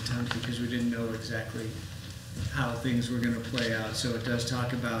in an attempt because we didn't know exactly how things were going to play out. So it does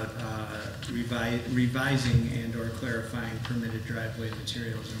talk about revising and or clarifying permitted driveway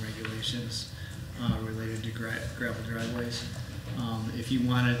materials and regulations related to gravel driveways. If you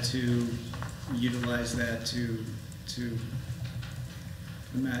wanted to utilize that to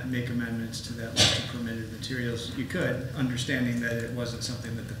make amendments to that list of permitted materials, you could, understanding that it wasn't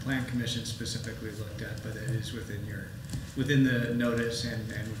something that the Plan Commission specifically looked at, but it is within the notice and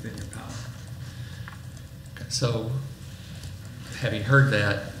within your power. Okay, so having heard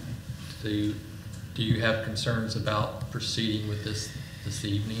that, do you have concerns about proceeding with this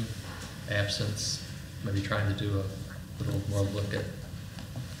evening, absence, maybe trying to do a little more look at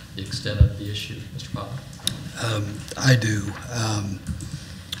the extent of the issue, Mr. Pop? I do.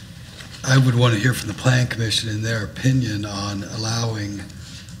 I would want to hear from the Plan Commission in their opinion on allowing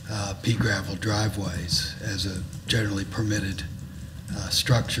pea gravel driveways as a generally permitted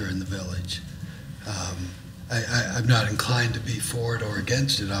structure in the village. I'm not inclined to be for it or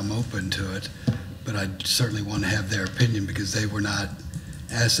against it. I'm open to it, but I certainly want to have their opinion because they were not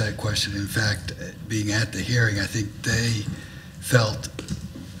asked that question. In fact, being at the hearing, I think they felt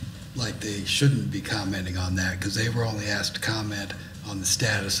like they shouldn't be commenting on that because they were only asked to comment on the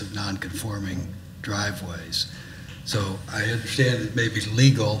status of non-conforming driveways. So I understand it may be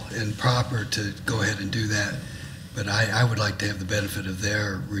legal and proper to go ahead and do that, but I would like to have the benefit of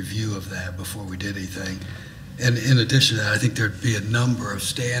their review of that before we did anything. And in addition to that, I think there'd be a number of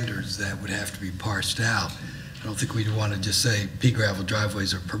standards that would have to be parsed out. I don't think we'd want to just say pea gravel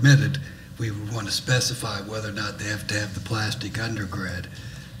driveways are permitted. We would want to specify whether or not they have to have the plastic undergrade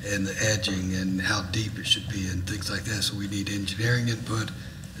and the edging and how deep it should be and things like that. So we need engineering input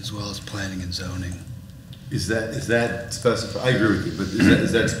as well as planning and zoning. Is that specified? I agree with you, but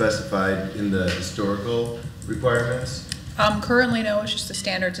is that specified in the historical requirements? Currently, no. It's just the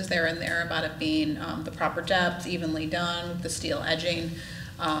standards as they're in there about it being the proper depth, evenly done, with the steel edging.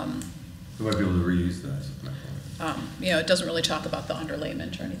 We might be able to reuse that. It doesn't really talk about the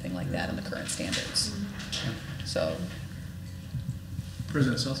underlayment or anything like that in the current standards. So.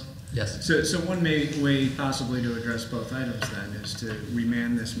 President Sells? Yes. So one way possibly to address both items then is to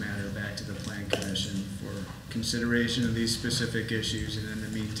remand this matter back to the Plan Commission for consideration of these specific issues, and in the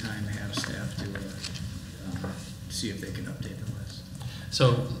meantime have staff do see if they can update the list.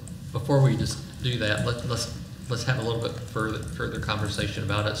 So before we just do that, let's have a little bit further conversation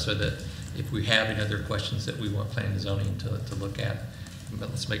about it, so that if we have any other questions that we want planning and zoning to look at, but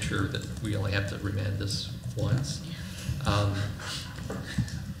let's make sure that we only have to remand this once.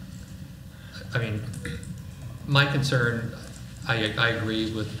 I mean, my concern, I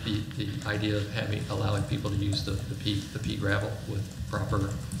agree with the idea of allowing people to use the pea gravel with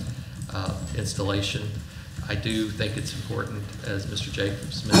proper installation. I do think it's important, as Mr.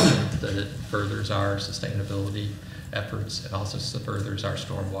 Jacobs mentioned, that it furthers our sustainability efforts and also furthers our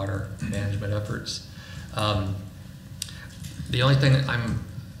stormwater management efforts. The only thing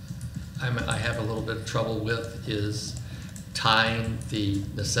I have a little bit of trouble with is tying the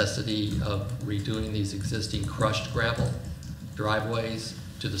necessity of redoing these existing crushed gravel driveways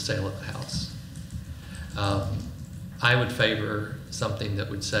to the sale of the house. I would favor something that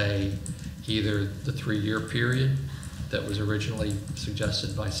would say, either the 3-year period that was originally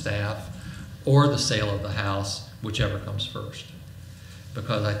suggested by staff or the sale of the house, whichever comes first.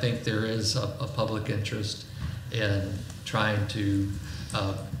 Because I think there is a public interest in trying to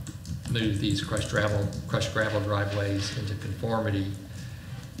move these crushed gravel driveways into conformity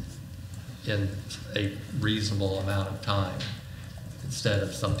in a reasonable amount of time, instead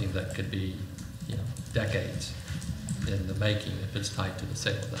of something that could be, decades in the making if it's tied to the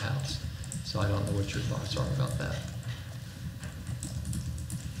sale of the house. So I don't know what your thoughts are about that.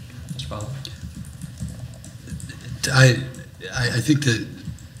 Mr. Fowler? I think that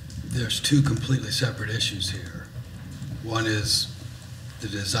there's two completely separate issues here. One is the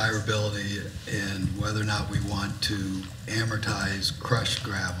desirability and whether or not we want to amortize crushed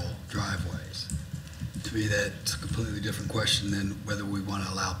gravel driveways. To me, that's a completely different question than whether we want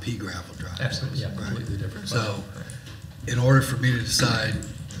to allow pea gravel driveways. Absolutely, yeah, completely different question. So, in order for me to decide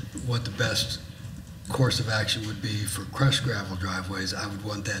what the best course of action would be for crushed gravel driveways, I would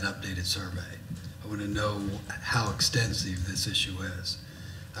want that updated survey. I want to know how extensive this issue is.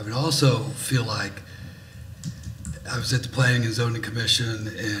 I would also feel like I was at the Planning and Zoning Commission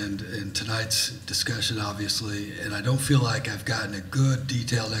and in tonight's discussion, obviously, and I don't feel like I've gotten a good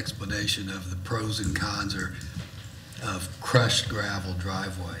detailed explanation of the pros and cons of crushed gravel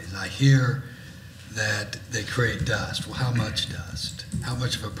driveways. I hear that they create dust. Well, how much dust? How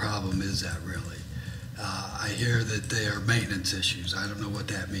much of a problem is that really? I hear that they are maintenance issues. I don't know what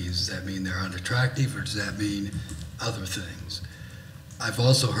that means. Does that mean they're unattractive, or does that mean other things? I've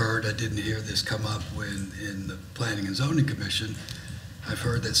also heard, I didn't hear this come up when in the Planning and Zoning Commission, I've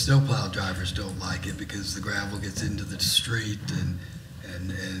heard that snowplow drivers don't like it because the gravel gets into the street and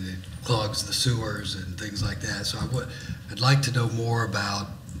it clogs the sewers and things like that. So I'd like to know more about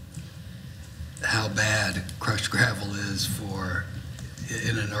how bad crushed gravel is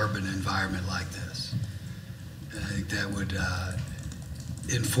in an urban environment like this. And I think that would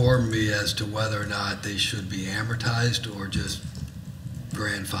inform me as to whether or not they should be amortized or just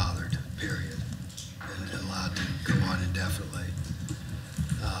grandfathered, period, and allowed to go on indefinitely.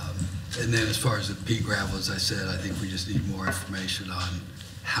 And then as far as the pea gravel, as I said, I think we just need more information on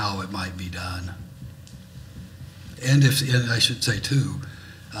how it might be done. And I should say too,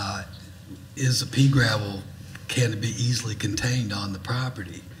 is the pea gravel, can it be easily contained on the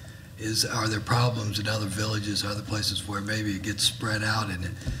property? Are there problems in other villages, other places where maybe it gets spread out and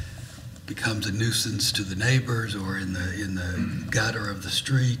it becomes a nuisance to the neighbors or in the gutter of the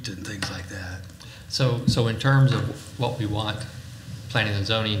street and things like that? So in terms of what we want planning and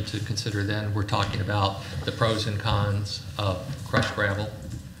zoning to consider, then we're talking about the pros and cons of crushed gravel,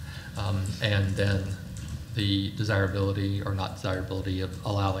 and then the desirability or not desirability of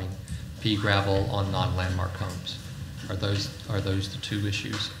allowing pea gravel on non-landmark homes. Are those the two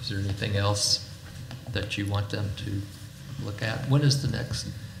issues? Is there anything else that you want them to look at? When is the next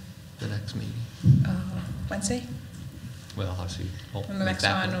meeting? Wednesday. Well, obviously, won't And the make next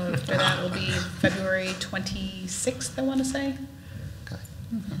that one for that will be February 26th, I want to say. Okay.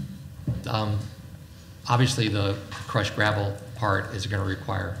 Mm-hmm. Obviously, the crushed gravel part is going to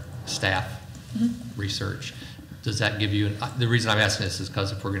require staff research. Does that give you, the reason I'm asking this is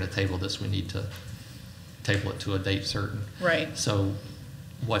because if we're going to table this, we need to table it to a date certain. Right. So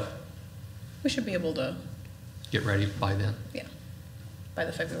We should be able to. Get ready by then? Yeah, by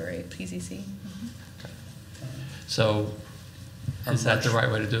the February PCC. Okay. So is that the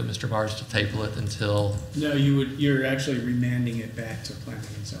right way to do it, Mr. Mars, to table it until? No, you're actually remanding it back to Planning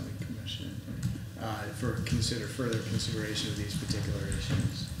and Zoning Commission for further consideration of these particular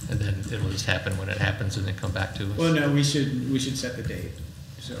issues. And then it'll just happen when it happens and then come back to us? Well, no, we should set the date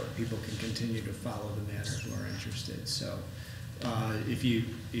so people can continue to follow the matter who are interested. So if you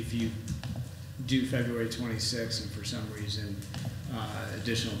do February 26th and for some reason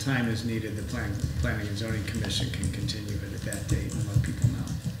additional time is needed, the Planning and Zoning Commission can continue it at that date and let people know.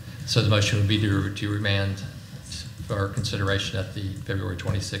 So the motion would be to remand for consideration at the February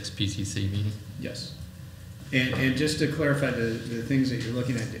 26th PCC meeting? Yes. And just to clarify the things that you're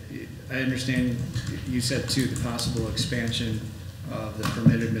looking at, I understand you said too the possible expansion of the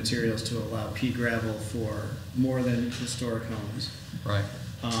permitted materials to allow pea gravel for more than historic homes. Right.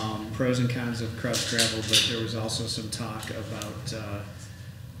 Pros and cons of crushed gravel, but there was also some talk about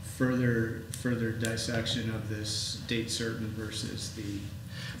further dissection of this date certain versus the.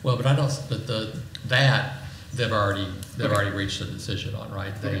 Well, but I don't. But that they've already reached a decision on,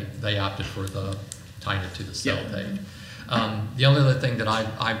 right? They opted for the tying it to the sale date. The only other thing that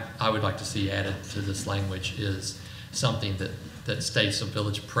I would like to see added to this language is something that states a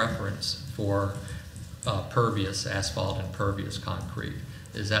village preference for pervious asphalt and pervious concrete.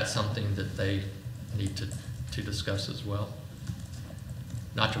 is that something that they need to discuss as well?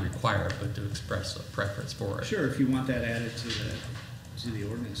 Not to require it, but to express a preference for it. Sure, if you want that added to the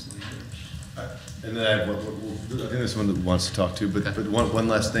ordinance language. And then I think there's someone that wants to talk to, but one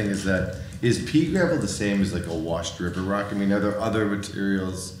last thing is that, is pea gravel the same as like a washed river rock? I mean, are there other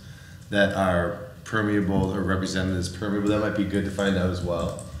materials that are permeable or represented as permeable? That might be good to find out as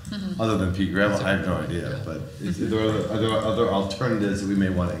well. Other than pea gravel, I have no idea, but are there other alternatives that we may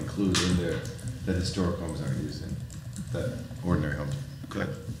want to include in there that historic homes aren't using, that ordinary homes could?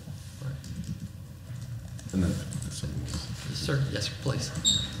 And then Yes, sir. Yes, please.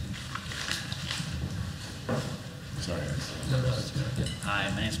 Sorry. No, that's good. Hi,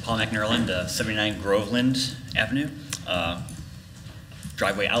 my name is Paul McNerland, 79 Groveland Avenue.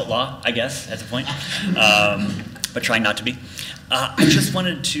 Driveway outlaw, I guess, at the point, but trying not to be. I just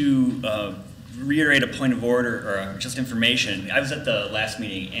wanted to reiterate a point of order, or just information. I was at the last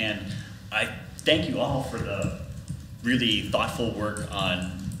meeting, and I thank you all for the really thoughtful work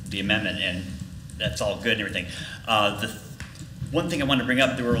on the amendment, and that's all good and everything. The one thing I wanted to bring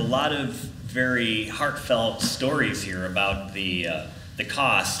up, there were a lot of very heartfelt stories here about the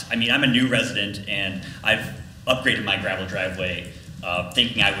cost. I mean, I'm a new resident, and I've upgraded my gravel driveway,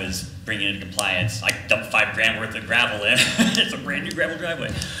 thinking I was bringing it into compliance. I dumped $5 grand worth of gravel in. It's a brand new gravel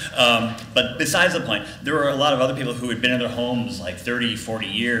driveway. But besides the point, there were a lot of other people who had been in their homes like 30, 40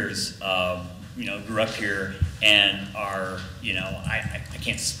 years, grew up here and are, I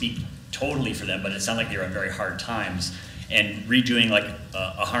can't speak totally for them, but it sounded like they were in very hard times. And redoing like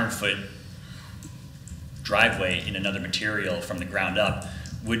a 100-foot driveway in another material from the ground up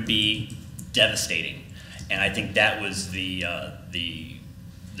would be devastating. And I think that was the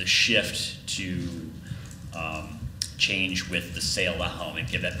shift to change with the sale of the home and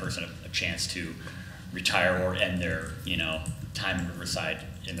give that person a chance to retire or end their time in Riverside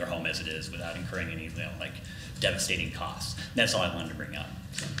in their home as it is without incurring any like devastating costs. That's all I wanted to bring up.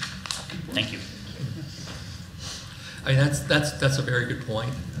 So, thank you. I mean, that's a very good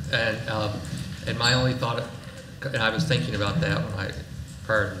point. And my only thought, and I was thinking about that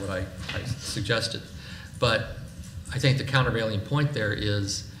prior to what I suggested, but I think the countervailing point there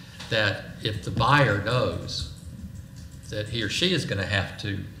is that if the buyer knows that he or she is going to have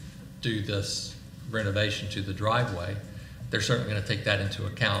to do this renovation to the driveway, they're certainly going to take that into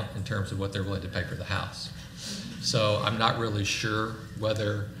account in terms of what they're willing to pay for the house. So I'm not really sure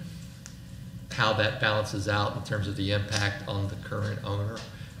how that balances out in terms of the impact on the current owner,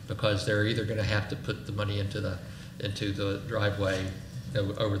 because they're either going to have to put the money into the driveway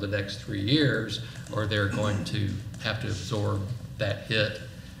over the next 3 years, or they're going to have to absorb that hit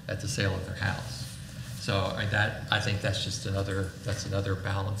at the sale of their house. So I think that's just another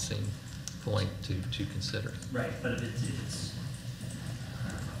balancing point to consider. Right, but if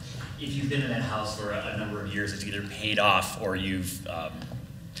you've been in that house for a number of years, it's either paid off or you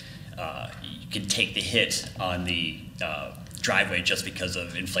can take the hit on the driveway just because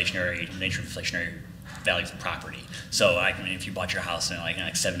of nature of inflationary values of property. So if you bought your house in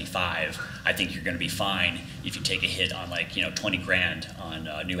like 75, I think you're going to be fine if you take a hit on 20 grand on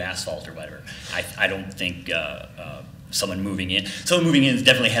new asphalt or whatever. I don't think someone moving in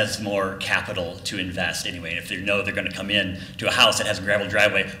definitely has more capital to invest anyway. And if they know they're going to come in to a house that has a gravel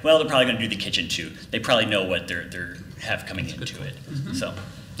driveway, well, they're probably going to do the kitchen too. They probably know what they have coming into it. So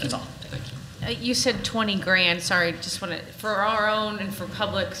that's all. Thank you. You said 20 grand, sorry, just want to, for our own and for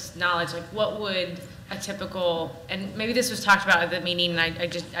public's knowledge, like what would a typical, and maybe this was talked about at the meeting and I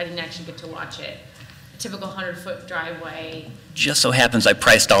didn't actually get to watch it, a typical 100-foot driveway? Just so happens I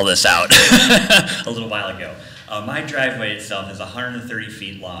priced all this out a little while ago. My driveway itself is 130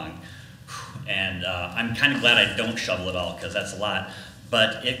 feet long, and I'm kind of glad I don't shovel it all because that's a lot.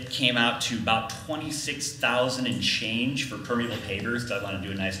 But it came out to about $26,000 and change for permeable pavers, so I want to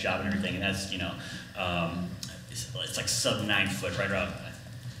do a nice job and everything, and that's, it's like sub 9 foot, right around,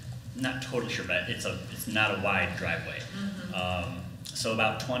 not totally sure, but it's not a wide driveway. Mm-hmm. So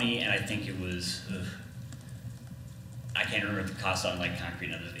about 20, and I think it was, I can't remember the cost on like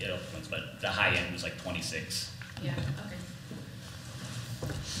concrete and the other ones, but the high end was like 26. Yeah, okay.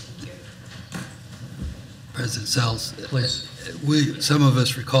 President Sells, please. Some of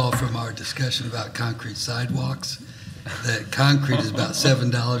us recall from our discussion about concrete sidewalks that concrete is about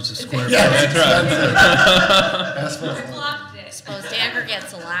 $7 a square foot. Yeah, that's right. Exposed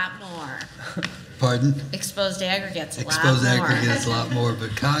aggregate's a lot more. Pardon? Exposed aggregate's a lot more. Exposed aggregate's a lot more,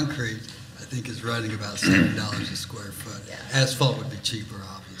 but concrete, I think, is running about $7 a square foot. Yeah. Asphalt would be cheaper,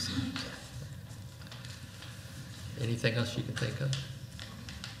 obviously. Anything else you can think of?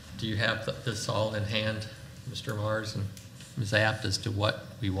 Do you have this all in hand, Mr. Mars? And Ms. Apt as to what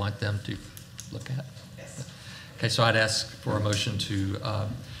we want them to look at? Yes. Okay, so I'd ask for a motion to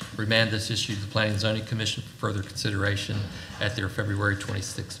remand this issue to the Planning and Zoning Commission for further consideration at their February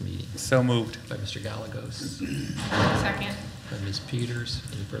 26th meeting. So moved. By Mr. Gallegos. Second. By Ms. Peters.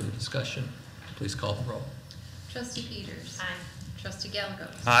 Any further discussion? Please call the roll. Trustee Peters. Aye. Trustee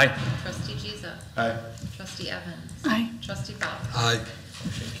Gallegos. Aye. Trustee Giza. Aye. Trustee Evans. Aye. Trustee Powell. Aye.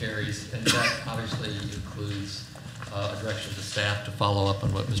 Motion carries, and that obviously includes a direction to staff to follow up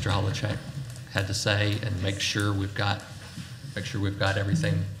on what Mr. Holochek had to say and make sure we've got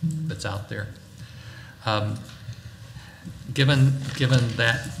everything that's out there. Given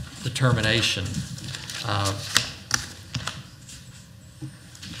that determination,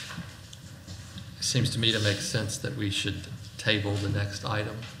 it seems to me to make sense that we should table the next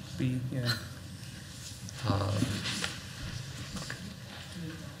item. B, yeah.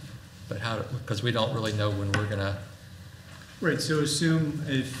 But because we don't really know when we're gonna. Right, so assume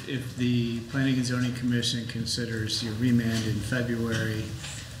if the Planning and Zoning Commission considers your remand in February,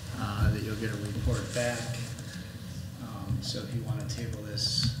 that you'll get a report back. So if you want to table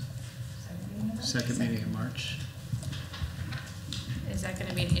this second meeting in March. Is that going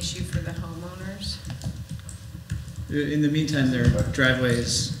to be an issue for the homeowners? In the meantime, their driveway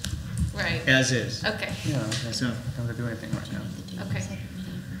is Right. as is. Okay. Yeah, So, I'm not gonna do anything right now. Okay.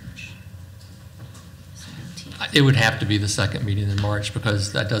 It would have to be the second meeting in March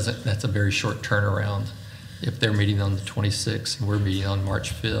because that's a very short turnaround if they're meeting on the 26th and we're meeting on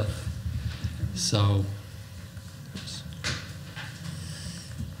March 5th. So,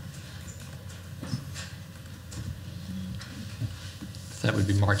 that would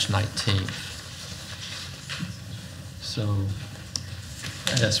be March 19th. So,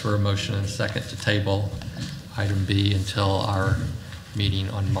 I ask for a motion and a second to table item B until our meeting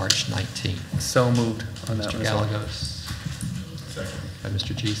on March 19th. So moved on that Mr. one as well. Gallegos. By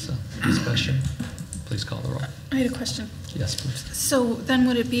Mr. Gisa. Discussion? Please call the roll. I had a question. Yes, please. So then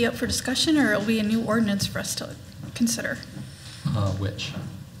would it be up for discussion, or it'll be a new ordinance for us to consider? Which?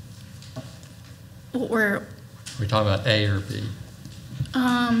 Or, Are we talking about A or B?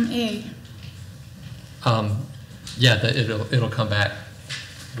 A. Yeah, it'll come back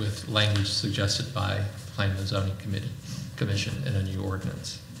with language suggested by the Planning and Zoning Commission in a new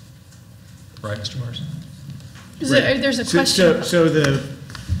ordinance. Right, Mr. Morrison? There's a question. So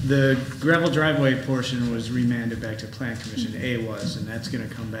the gravel driveway portion was remanded back to Plan Commission, A was, and that's gonna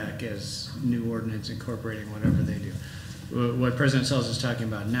come back as new ordinance incorporating whatever they do. What President Sells is talking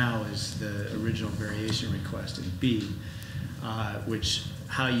about now is the original variation request in B, which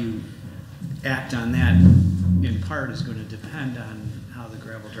how you act on that in part is gonna depend on how the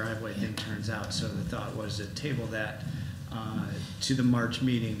gravel driveway thing turns out. So the thought was to table that to the March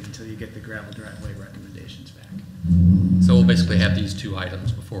meeting until you get the gravel driveway recommendations back. So we'll basically have these two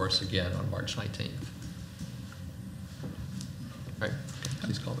items before us again on March 19th. Right,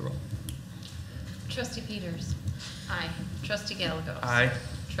 please call the roll. Trustee Peters. Aye. Trustee Gallegos. Aye.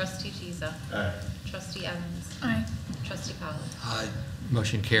 Trustee Giza. Aye. Trustee Evans. Aye. Trustee Powell. Aye.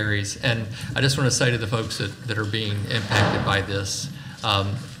 Motion carries. And I just want to say to the folks that are being impacted by this,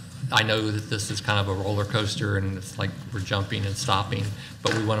 I know that this is kind of a roller coaster and it's like we're jumping and stopping,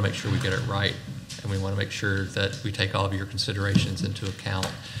 but we want to make sure we get it right. And we want to make sure that we take all of your considerations into account.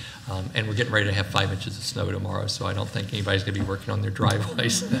 And we're getting ready to have 5 inches of snow tomorrow, so I don't think anybody's going to be working on their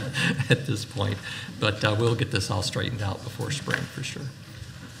driveways at this point. But we'll get this all straightened out before spring for sure.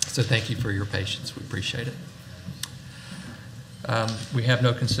 So thank you for your patience. We appreciate it. We have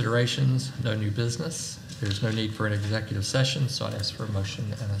no considerations, no new business. There's no need for an executive session, so I'd ask for a motion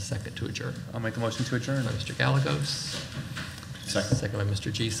and a second to adjourn. I'll make a motion to adjourn. By Mr. Gallegos. Second. Second by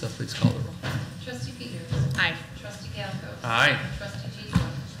Mr. Gisa. Please call the roll. Trustee Peters. Aye. Trustee Gallegos. Aye. Trustee Giza.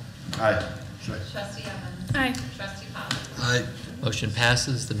 Aye. Trustee Evans. Aye. Trustee Powell. Aye. Motion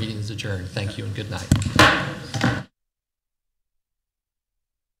passes. The meeting is adjourned. Thank you and good night.